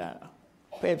 Awisamanada,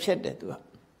 Pepshed to her.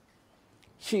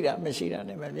 Shira, Messira,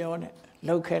 never beyond it.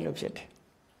 Local of shit.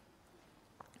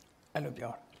 I love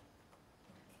your.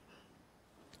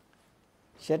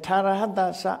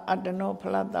 Shetarahata sa adeno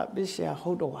plata bisya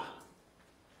hodoa.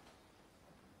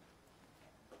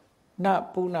 Na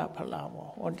puna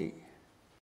palawa, odi.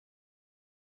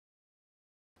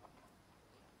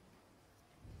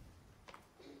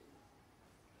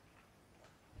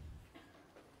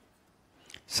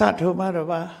 Sato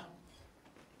marava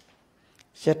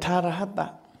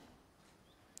Shetarahata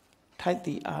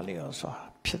Taiti aliosa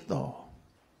pito.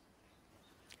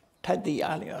 Taiti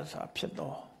aliosa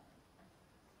pito.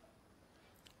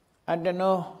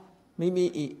 Adeno Mimi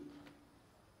e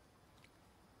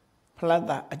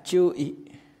Plata a Jew e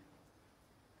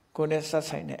Conessa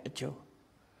Sine a Jew.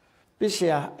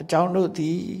 Bisia a Jauno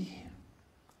di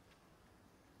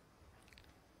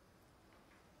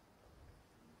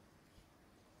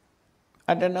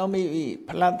Adeno Mimi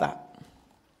Plata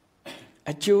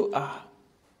a Jew a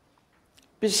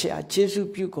Bisia Jesu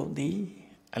Bugo di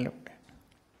alone.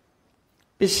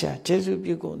 Bisia Jesu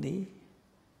Bugo di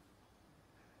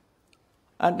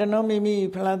Adeno Mimi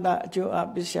Plata Joe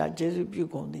Abisha Jesu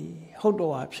Bugoni,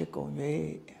 Hodo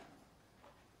Apsicone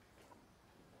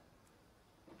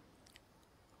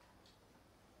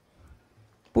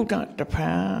Buddha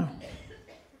Japan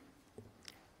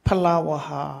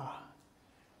Palawaha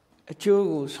a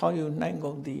Joe saw you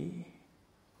Nangondi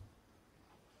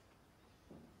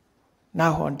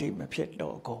now on deep a pit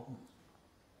logo.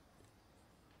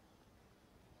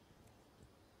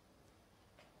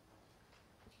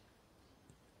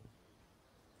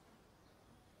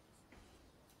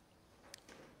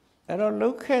 I don't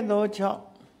look at no job.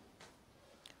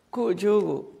 Good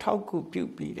you talk good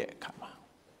beauty there, come on.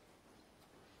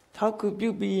 Talk good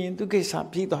beauty into get some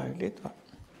people little.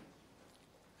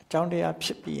 John they are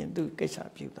shippy and do get some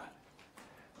people.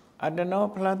 I don't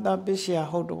know, Planta Bisia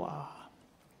Hodoa.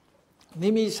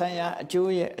 Mimi Saya,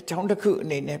 Julia, John the Coon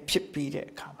in a shippy there,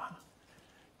 come on.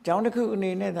 John the Coon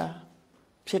in a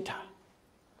pita.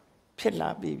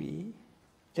 Pilla baby,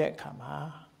 there come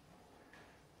on.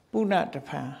 Puna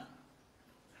Japan.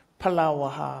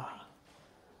 Palawaha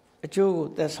a Joe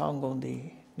that's on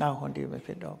Gondi, now on the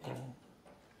Vipidogo.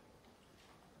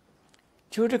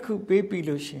 Jodaku baby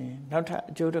Lucian, not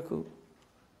Jodaku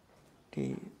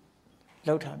the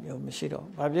Lotam yo Messido,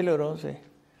 Babilo Rose,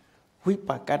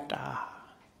 Wipakata,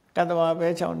 Kadawa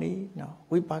Bechoni, no,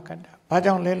 Wipakata,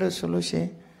 Pajan Lelo Solution,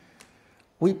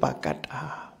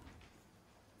 Wipakata.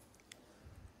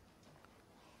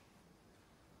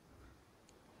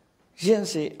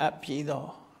 Jensi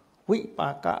Apido.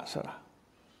 Wipaka Sora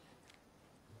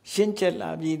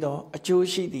Shinchella Vido, a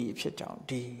Joshi di Pichon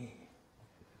di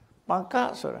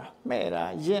Paka Sora,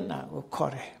 Mera Yena or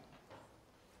Core.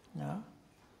 No?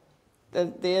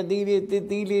 They are the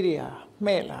Deliria,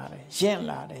 Melare,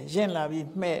 Jenla vi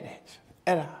Mere,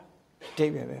 Era,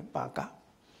 David Paka.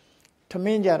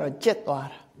 Taminja or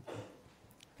Jetwar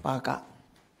Paka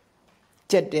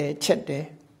Chete, chete,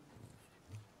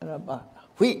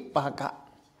 wheat baka.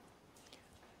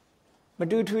 But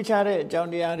do two chare,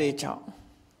 John the Ari Chong.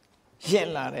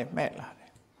 Yen lare, met lare.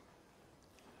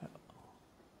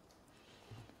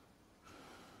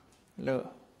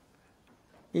 Look.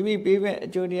 If we be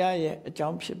Julia, a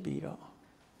jump should be.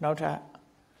 Not that.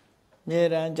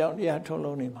 Near and John the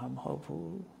Atoloni, Mam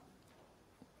Hopu.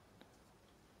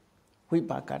 Wheat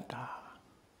bakata.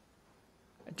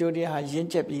 Julia has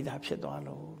ginger be that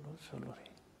Shedalo, Solori.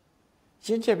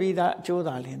 Ginger be that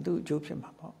Jodalin, do Jupim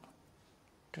Mamo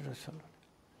to the Solori.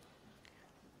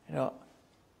 You know,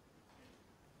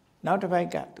 now the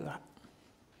bank got to that.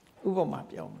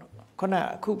 Ubomap Yom.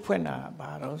 Kona Kupena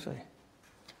Barosa.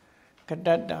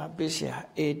 Kadada Bisia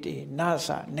 80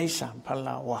 Nasa Nisan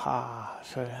Pala Waha.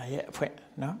 So, yeah,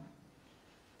 no?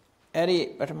 Eri,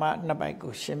 but my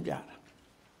Nabago Shimja.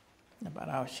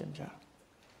 Nabarao Shimja.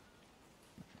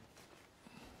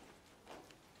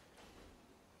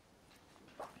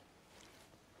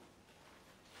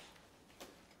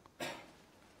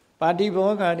 Padi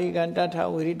Bogari Gandata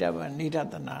Urita Nita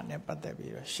the Nane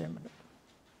Patabi Shim.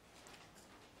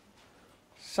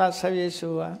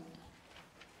 Sasavesua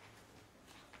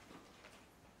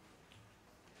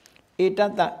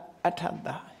Itata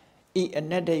Atada E a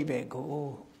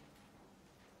Nedebego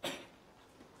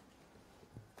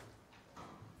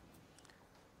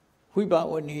Huiba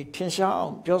when he tinsha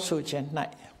on Josu Chen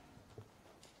night.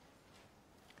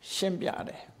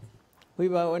 Shimbiade.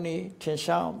 Huiba when he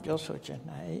tinsha on Josu Chen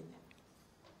night.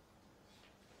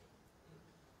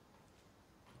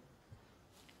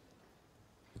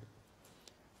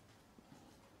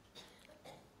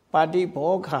 Padi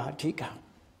Boga Tika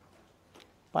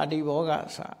Padi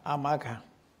Boga sa Amaga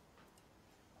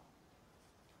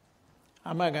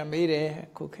Amaga made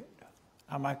cook it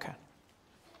Amaga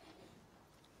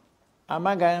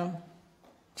Amaga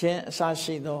Chen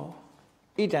Sashido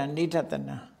Itan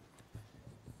Nitatana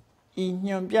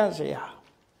Inyam Piazia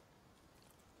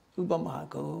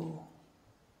Ubamago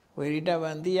Where it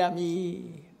davan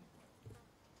diami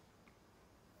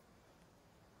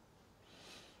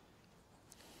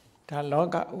Ta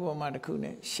loka ubama taku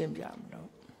ne shin piya ma lo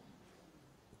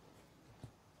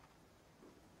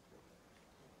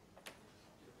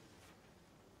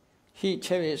Hi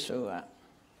chewe soa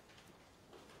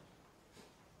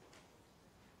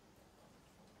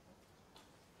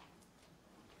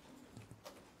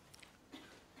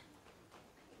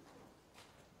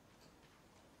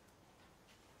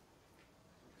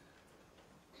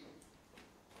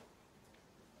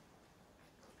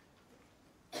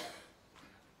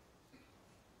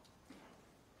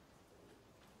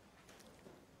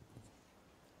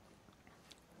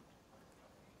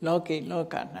Loki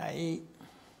loka nai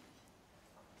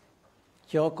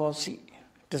Yokosi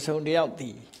the sound out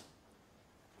the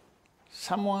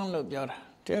someone look your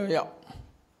tell you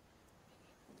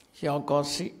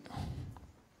Yokosi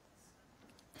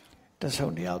the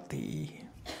sound out the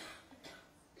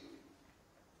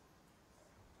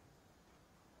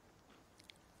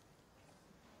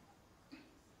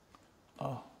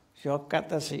oh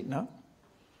Yokatasi no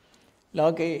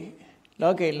Loki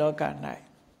loka nai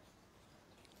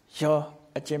Yo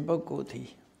a jimbo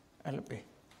goody, I'll be.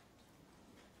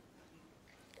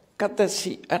 Cut the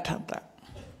sea atanta.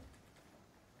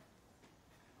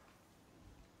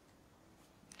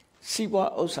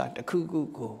 Siwa osa the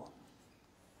kugu go.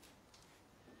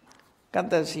 Cut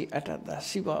the sea atanta,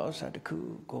 Siwa osa the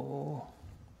kugu go.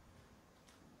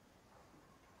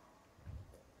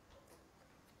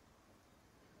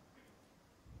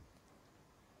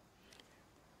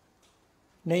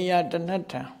 Neya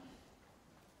danata.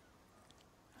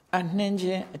 An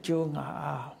ninja a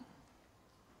junga.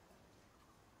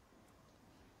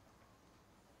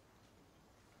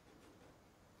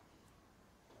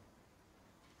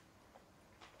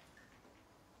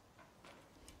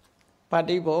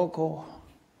 Padi boko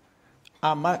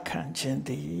amakan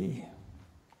chindi.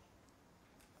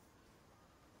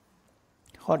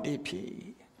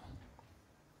 Hodipi.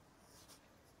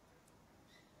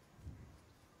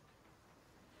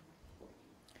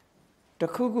 The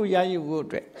kuku yayu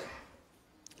wood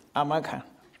Amakan.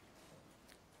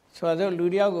 So I don't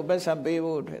Ludia go best and bay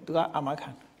wood to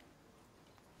Amakan.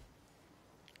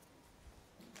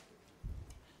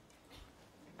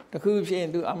 The kuku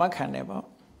into Amakan never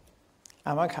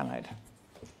Amakanite.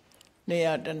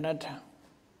 Near the nut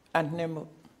and Nemo.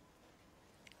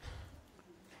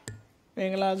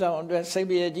 Benglaza on the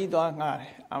Sabia Gidwanga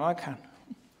Amakan.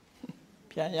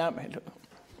 Pianya melo.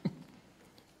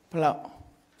 Plow.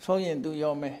 So you do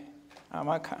your me,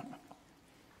 Amakan.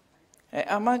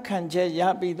 Amakan je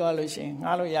yabi dolusing,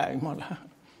 Alo Yaimola.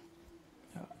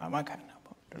 Amakan.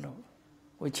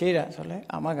 ဝချေတာဆိုလဲ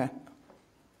အာမ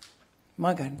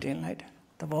ခံတင်လိုက်တာ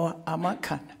သဘောအာမ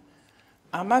ခံ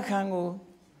ကို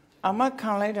အာမခံ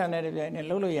လိုက်တာနဲ့တပြိုင်နက်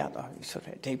လုံးလို့ရသွားပြီဆို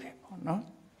တဲ့အဓိပ္ပာယ်ပေါ့နော်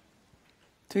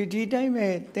ဒီတိုင်းပဲ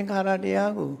သင်္ခါရတ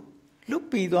ရားကိုလွတ်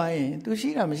ပြီးသွားရင်သူရှိ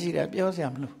တာမရှိတာပြောစရာ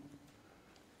မလို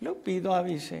လွတ်ပြီးသွား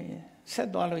ပြီဆိုရင်ဆက်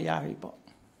သွားလို့ရပြီပေါ့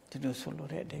ဒီလိုဆိုလို့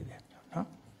တဲ့အဓိပ္ပာယ်နော်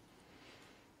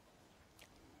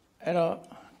အဲ့တော့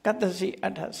ကတ္တစီအ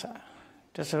ဋ္ဌဆာ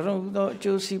တစရုံသောအ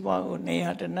ကျိုးစီးပွားကိုနေ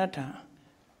ဟာတဏ္ဍာ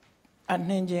အ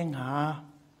နှင်းခြင်းက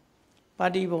ပါ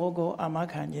တိဘောကိုအာမ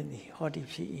ခံခြင်းသည်ဟောတိ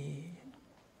ဖြစ်၏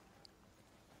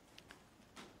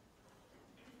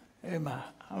အဲ့မှာ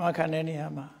အာမခံတဲ့နေရာ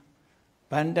မှာ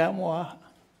ဗန္ဓမော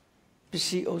ပစ္စ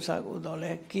ည်းဥစ္စာကိုတော့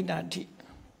လဲကိဏတိ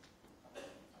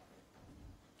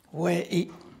ဝေဤ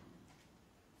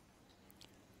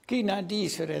ကိဏတိ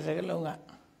ဆိုတဲ့စကားလုံးက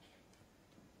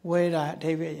ဝေတာအ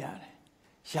ဓိပ္ပာယ်ရတယ်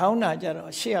ရောင်းတာကြ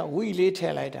တော့ရှေ့ကဝိလေးထ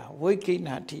ည့်လိုက်တာဝိကိဏ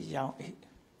တိရောင်းဤ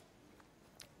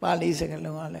ပါဠိစကား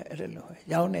လုံးကလည်းအဲ့ဒါလိုပဲ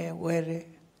ရောင်းတယ်ဝယ်တယ်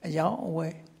အယောင်းအဝ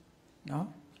ယ်နော်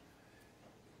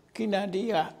ကိဏတိ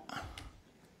က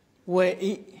ဝယ်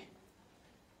ဤ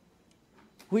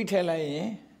ဝိထည့်လိုက်ရင်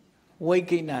ဝိ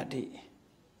ကိဏတိ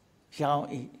ရောင်း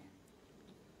ဤ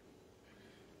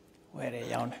ဝယ်တယ်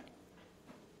ရောင်းတယ်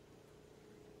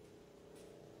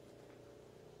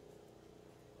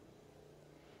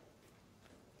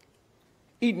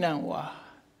ဣနံဝါ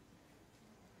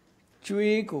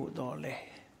ကျွေးကိုတော့လဲ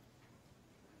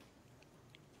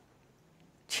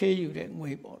ချေးယူတဲ့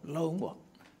ငွေပေါ့လုံးပေါ့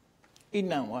ဣ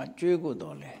နံဝါကျွေးကို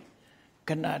တော့လဲက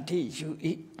ဏတိယူ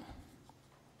ဤ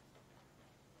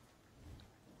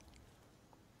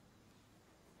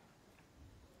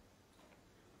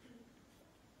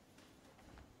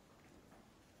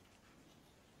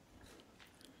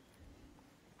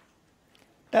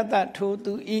တတထို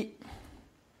သူဤ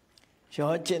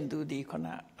ရောကျင့်သူဒီခဏ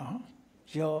နော်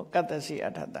ရောကတ္တစီအ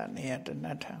ဋ္ဌတနေယတဏ္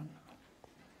ဍာ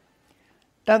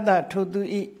တတထိုသူ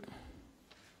ဤ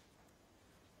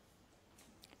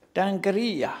တံကရိ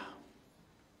ယာ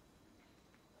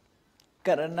က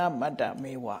ရဏမတ္တ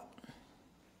မေဝ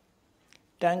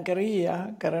တံကရိယာ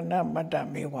ကရဏမတ္တ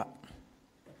မေဝ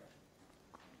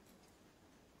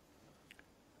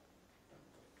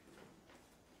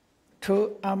ထို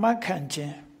အာမခံခြ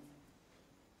င်း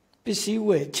ပစ္စည်းဝ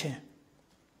ယ်ခြင်း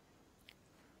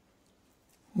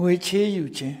ငွေချေးယူ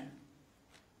ခြင်း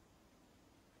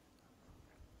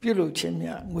ပြုလုပ်ခြင်းမြ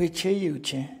ငွေချေးယူ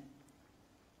ခြင်း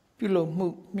ပြုလုပ်မှု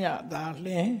မြသာ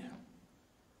လျှင်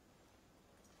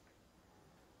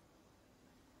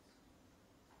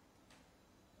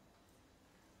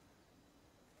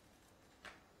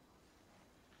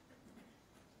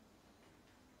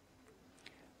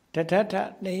တထထ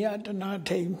နေယတနာ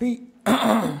ထိမိ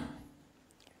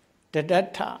တထ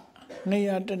ထနေယ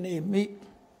တနေမိ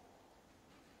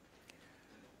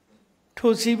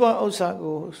ထိုစီးပွားဥစ္စာ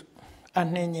ကိုအ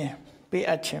နှင်းခြင်းပေး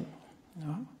အပ်ခြင်း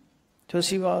နော်ထို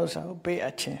စီးပွားဥစ္စာကိုပေးအ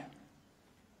ပ်ခြင်း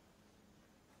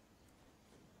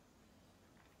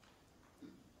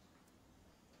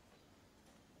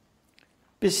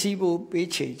ပစ္စည်းကိုပေး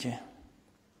ချေခြင်း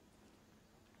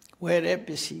ဝယ်တဲ့ပ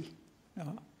စ္စည်း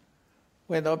နော်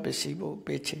ဝယ်သောပစ္စည်းကို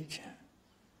ပေးချေခြင်း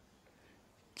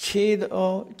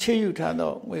ချေယူထား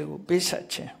သောငွေကိုပေးဆက်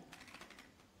ခြင်း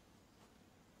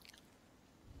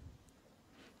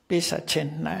ပေးဆက်ခြင်း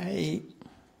၌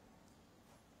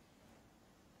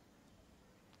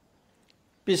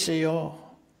ပစ္စယော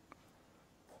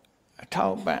အထော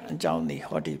က်ပံ့အကြောင်းသည်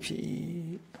ဟောတိဖြ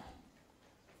စ်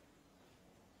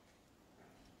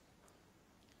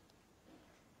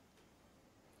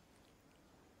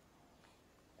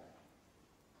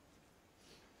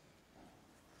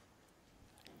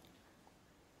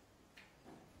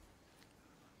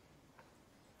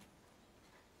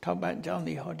ထောက်ပံ့အကြောင်းသ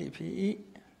ည်ဟောတိဖြ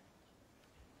စ်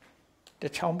တ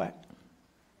ချောင်းပတ်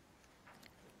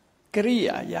ကရိ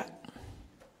ယာယ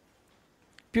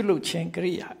ပြုလုပ်ခြင်းက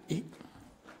ရိယာဤ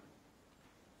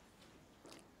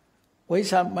ဝိ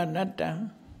သမနတ္တံ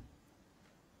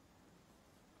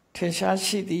ထင်ရှား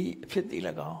ရှိသည့်အဖြစ်သည်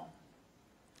၎င်း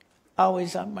အဝိ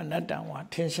သမနတ္တံဝါ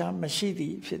ထင်ရှားမရှိသ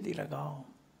ည့်အဖြစ်သည်၎င်း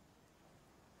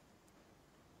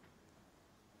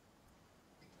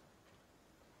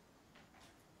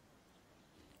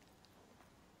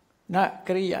နက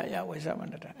ရိယာယဝိသမ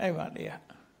နတ္တအဲ့မှာလေး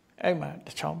အဲ့မှာတ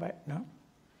စ်ချောင်းပိုက်နော်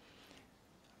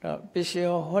တော့ပစ္စ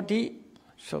ယောဟောတိ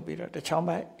ဆိုပြီးတော့တစ်ချောင်း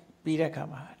ပိုက်ပြီးတဲ့အခါ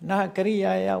မှာနကရိ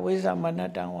ယာယဝိသမန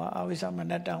တ္တဝါအဝိသမ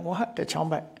နတ္တဝါတစ်ချောင်း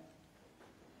ပိုက်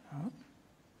နော်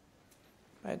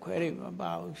ဘယ်ခွဲတွေမပါ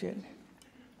ဘူးဖြစ်နေ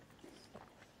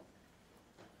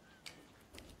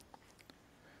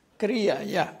ကရိယာ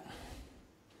ယ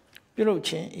ပြုလုပ်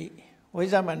ခြင်းဤ ဝိ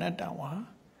ဇ္ဇမနတံဝါ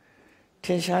ထ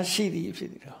င်ရှားရှိသည်ဖြစ်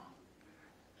သည်တော့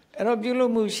အဲ့တော့ပြု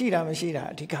လို့မှုရှိတာမရှိတာ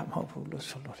အဓိကမဟုတ်ဘူးလို့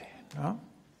ဆိုလို့တယ်နော်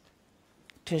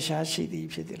ထင်ရှားရှိသည်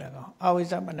ဖြစ်သည်၎င်းအဝိဇ္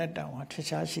ဇမနတံဝါထင်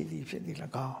ရှားရှိသည်ဖြစ်သည်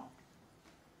၎င်း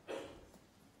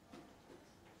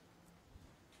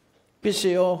ပစ္စ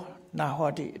ယောနာဟော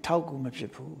တိအထောက်အကူမဖြ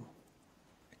စ်ဘူး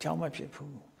အကြောင်းမဖြစ်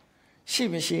ဘူးရှိ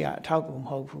မရှိကအထောက်အကူမ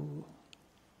ဟုတ်ဘူး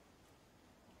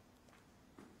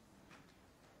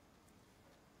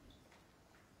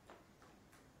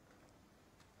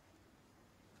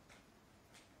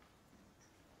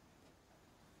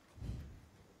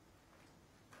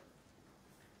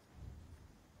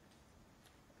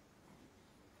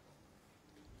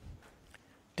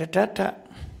တတ္ထ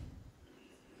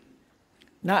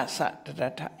နသတ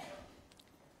တ္ထ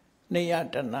နေယ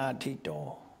တနာတိတော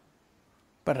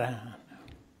ပရံ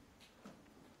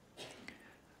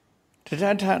တ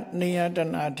တ္ထနေယတ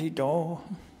နာတိတော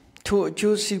ထိုအ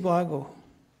ကျိုးစီးပွားကို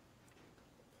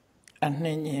အနှ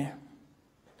င်းခြင်း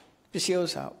ပစ္စည်းဥ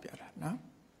စ္စာကိုပြောတာနော်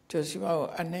ကျိုးစီးပွားကို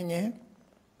အနှင်းခြင်း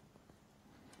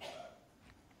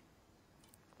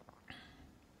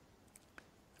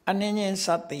အနှင်းခြင်းစ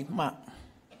သည်မှ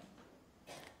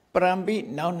ပရံပိ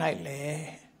နောက်၌လေ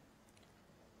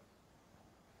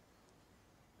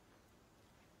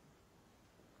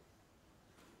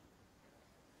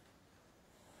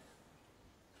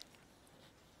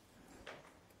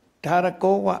ဒါရ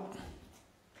ကောဝ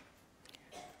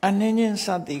အနှင်းချင်းစ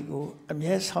သည်ကိုအ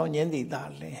မြဲဆောင်ခြင်းသည်သာ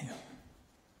လဲ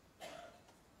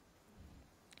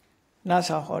နသ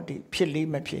ဟောတိဖြစ်လိ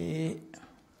မဖြစ်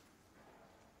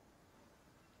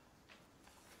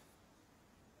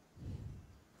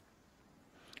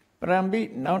ပရံပိ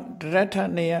နောက်ဒရထ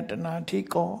နေယတနာတိ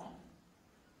ကော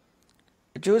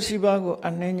အကျိုးစီးပွားကို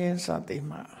အနှင်းချင်းစသည်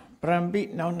မှာပရံပိ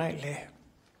နောက်၌လဲ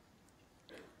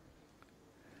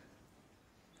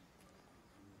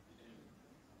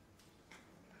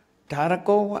ဒါရ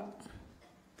ကောဝ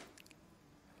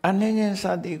အနှင်းချင်းစ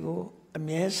သည်ကိုအ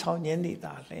မြဲဆောင်ခြင်းသည်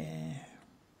သာလဲ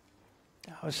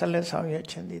ဒါဟောဆက်လက်ဆောင်ရွက်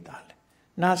ခြင်းသည်သာလဲ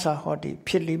နသဟောတိ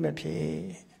ဖြစ်လိမဖြ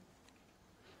စ်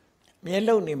မြဲ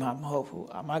လုံနေမှာမဟုတ်ဘူး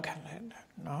အာမခံလိုက်တာ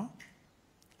နော်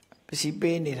ပစ္စည်း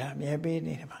ပေးနေတာမြဲပေး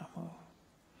နေတာမှာမဟုတ်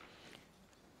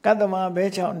ကတ္တမဘဲ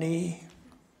ကြောင့်နေ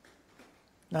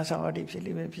နသဟောတိဖြစ်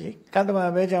လိမဖြစ်ကတ္တမ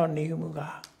ဘဲကြောင့်နေမှုက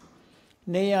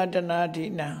နေယတနာတိ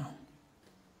နံ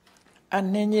အ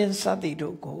နှင်းချင်းစသည်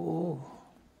တို့ကို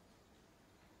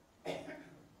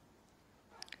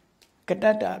ကတ္တ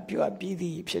တာပြုအပ်ပြီးသ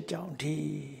ည်ဖြစ်ကြောင်းဒီ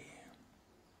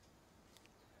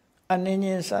အနှင်းချ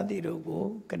င်းစသည်တို့ကို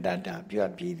ကတ္တတာပြုအ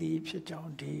ပ်ပြီးသည်ဖြစ်ကြော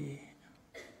င်းဒီ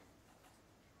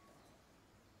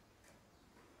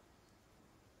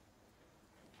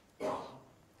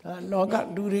ဒါလောက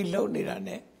လူတွေလုံနေတာ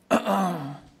ਨੇ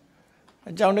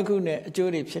အကြောင်းတစ်ခုနဲ့အ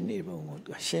ကျိုးတွေဖြစ်နေပုံကို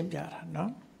သူရှင်းပြတာ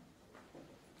နော်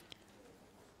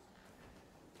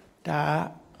ဒါ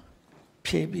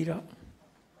ဖြေပြီးတော့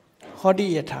ဟောတိ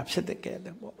ယထာဖြစ်တဲ့ကဲ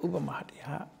တဲ့ပေါ့ဥပမာတွေ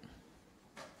ဟာ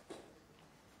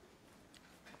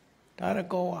ဒါရ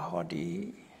ကောဝဟောတိ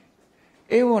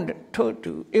ဧဝံထို့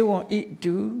တူဧဝံဣ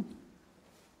တု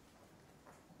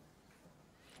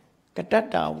ကတ္တ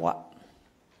တာဝ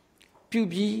ပြု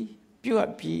ပြီးပြုအ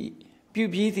ပ်ပြီးပြု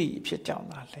ပြီးသည်ဖြစ်ကြောင်း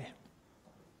သာလဲ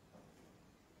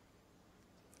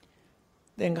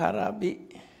သင်္ခါရပိ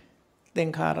သ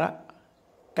င်္ခါရ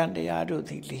ကံတရားတို့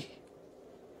သည်လေ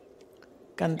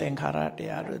ကံသင်္ခါရတ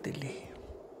ရားတို့သည်လေ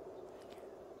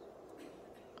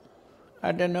အ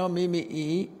တ္တနောမိမိဤ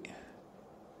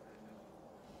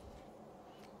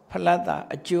ဖလတ္တ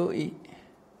အကျိုးဤ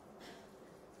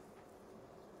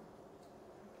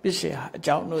ပစ္စယအ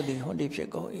ကြောင်းတို့သည်ဟွန်ဒီဖြစ်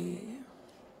ကုန်၏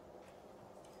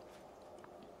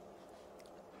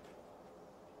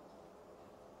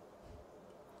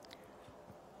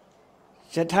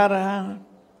ယထာရဟံ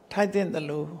ထိုက်တဲ့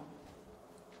လို့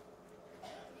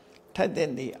ထိုက်တဲ့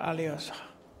ဒီအာလျောစွာ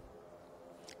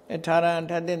ယထာရဟံ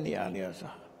ထိုက်တဲ့ဒီအာလျော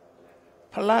စွာ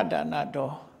ဖလဒါန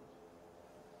တော်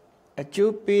အ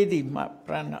ကျိုးပေးသည်မှပ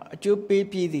ရဏအကျိုးပေး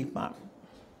ပြီးသည်မှ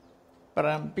ပ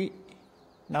ရံပိ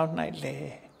နောက်၌လဲ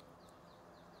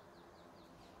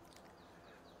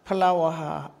ဖလဝ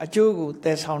ဟာအကျိုးကိုတ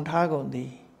ည်ဆောင်ထားကုန်သ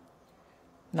ည်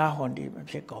နာဟွန်ဒီမ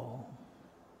ဖြစ်ကုန်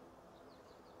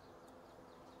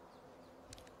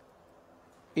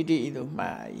ဣတိဣတု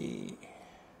မှာဤ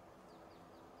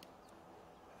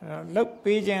လုတ်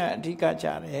ပေးခြင်းအဓိကကြ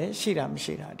တယ်ရှိတာမ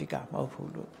ရှိတာအဓိကမဟုတ်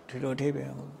ဘူးလို့ဒီလိုအဓိပ္ပာ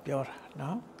ယ်ကိုပြောတာ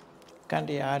နော်ကံ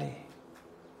တရားတွေ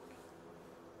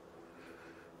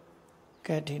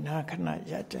ကဲဒီနာခဏ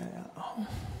ရကြရအောင်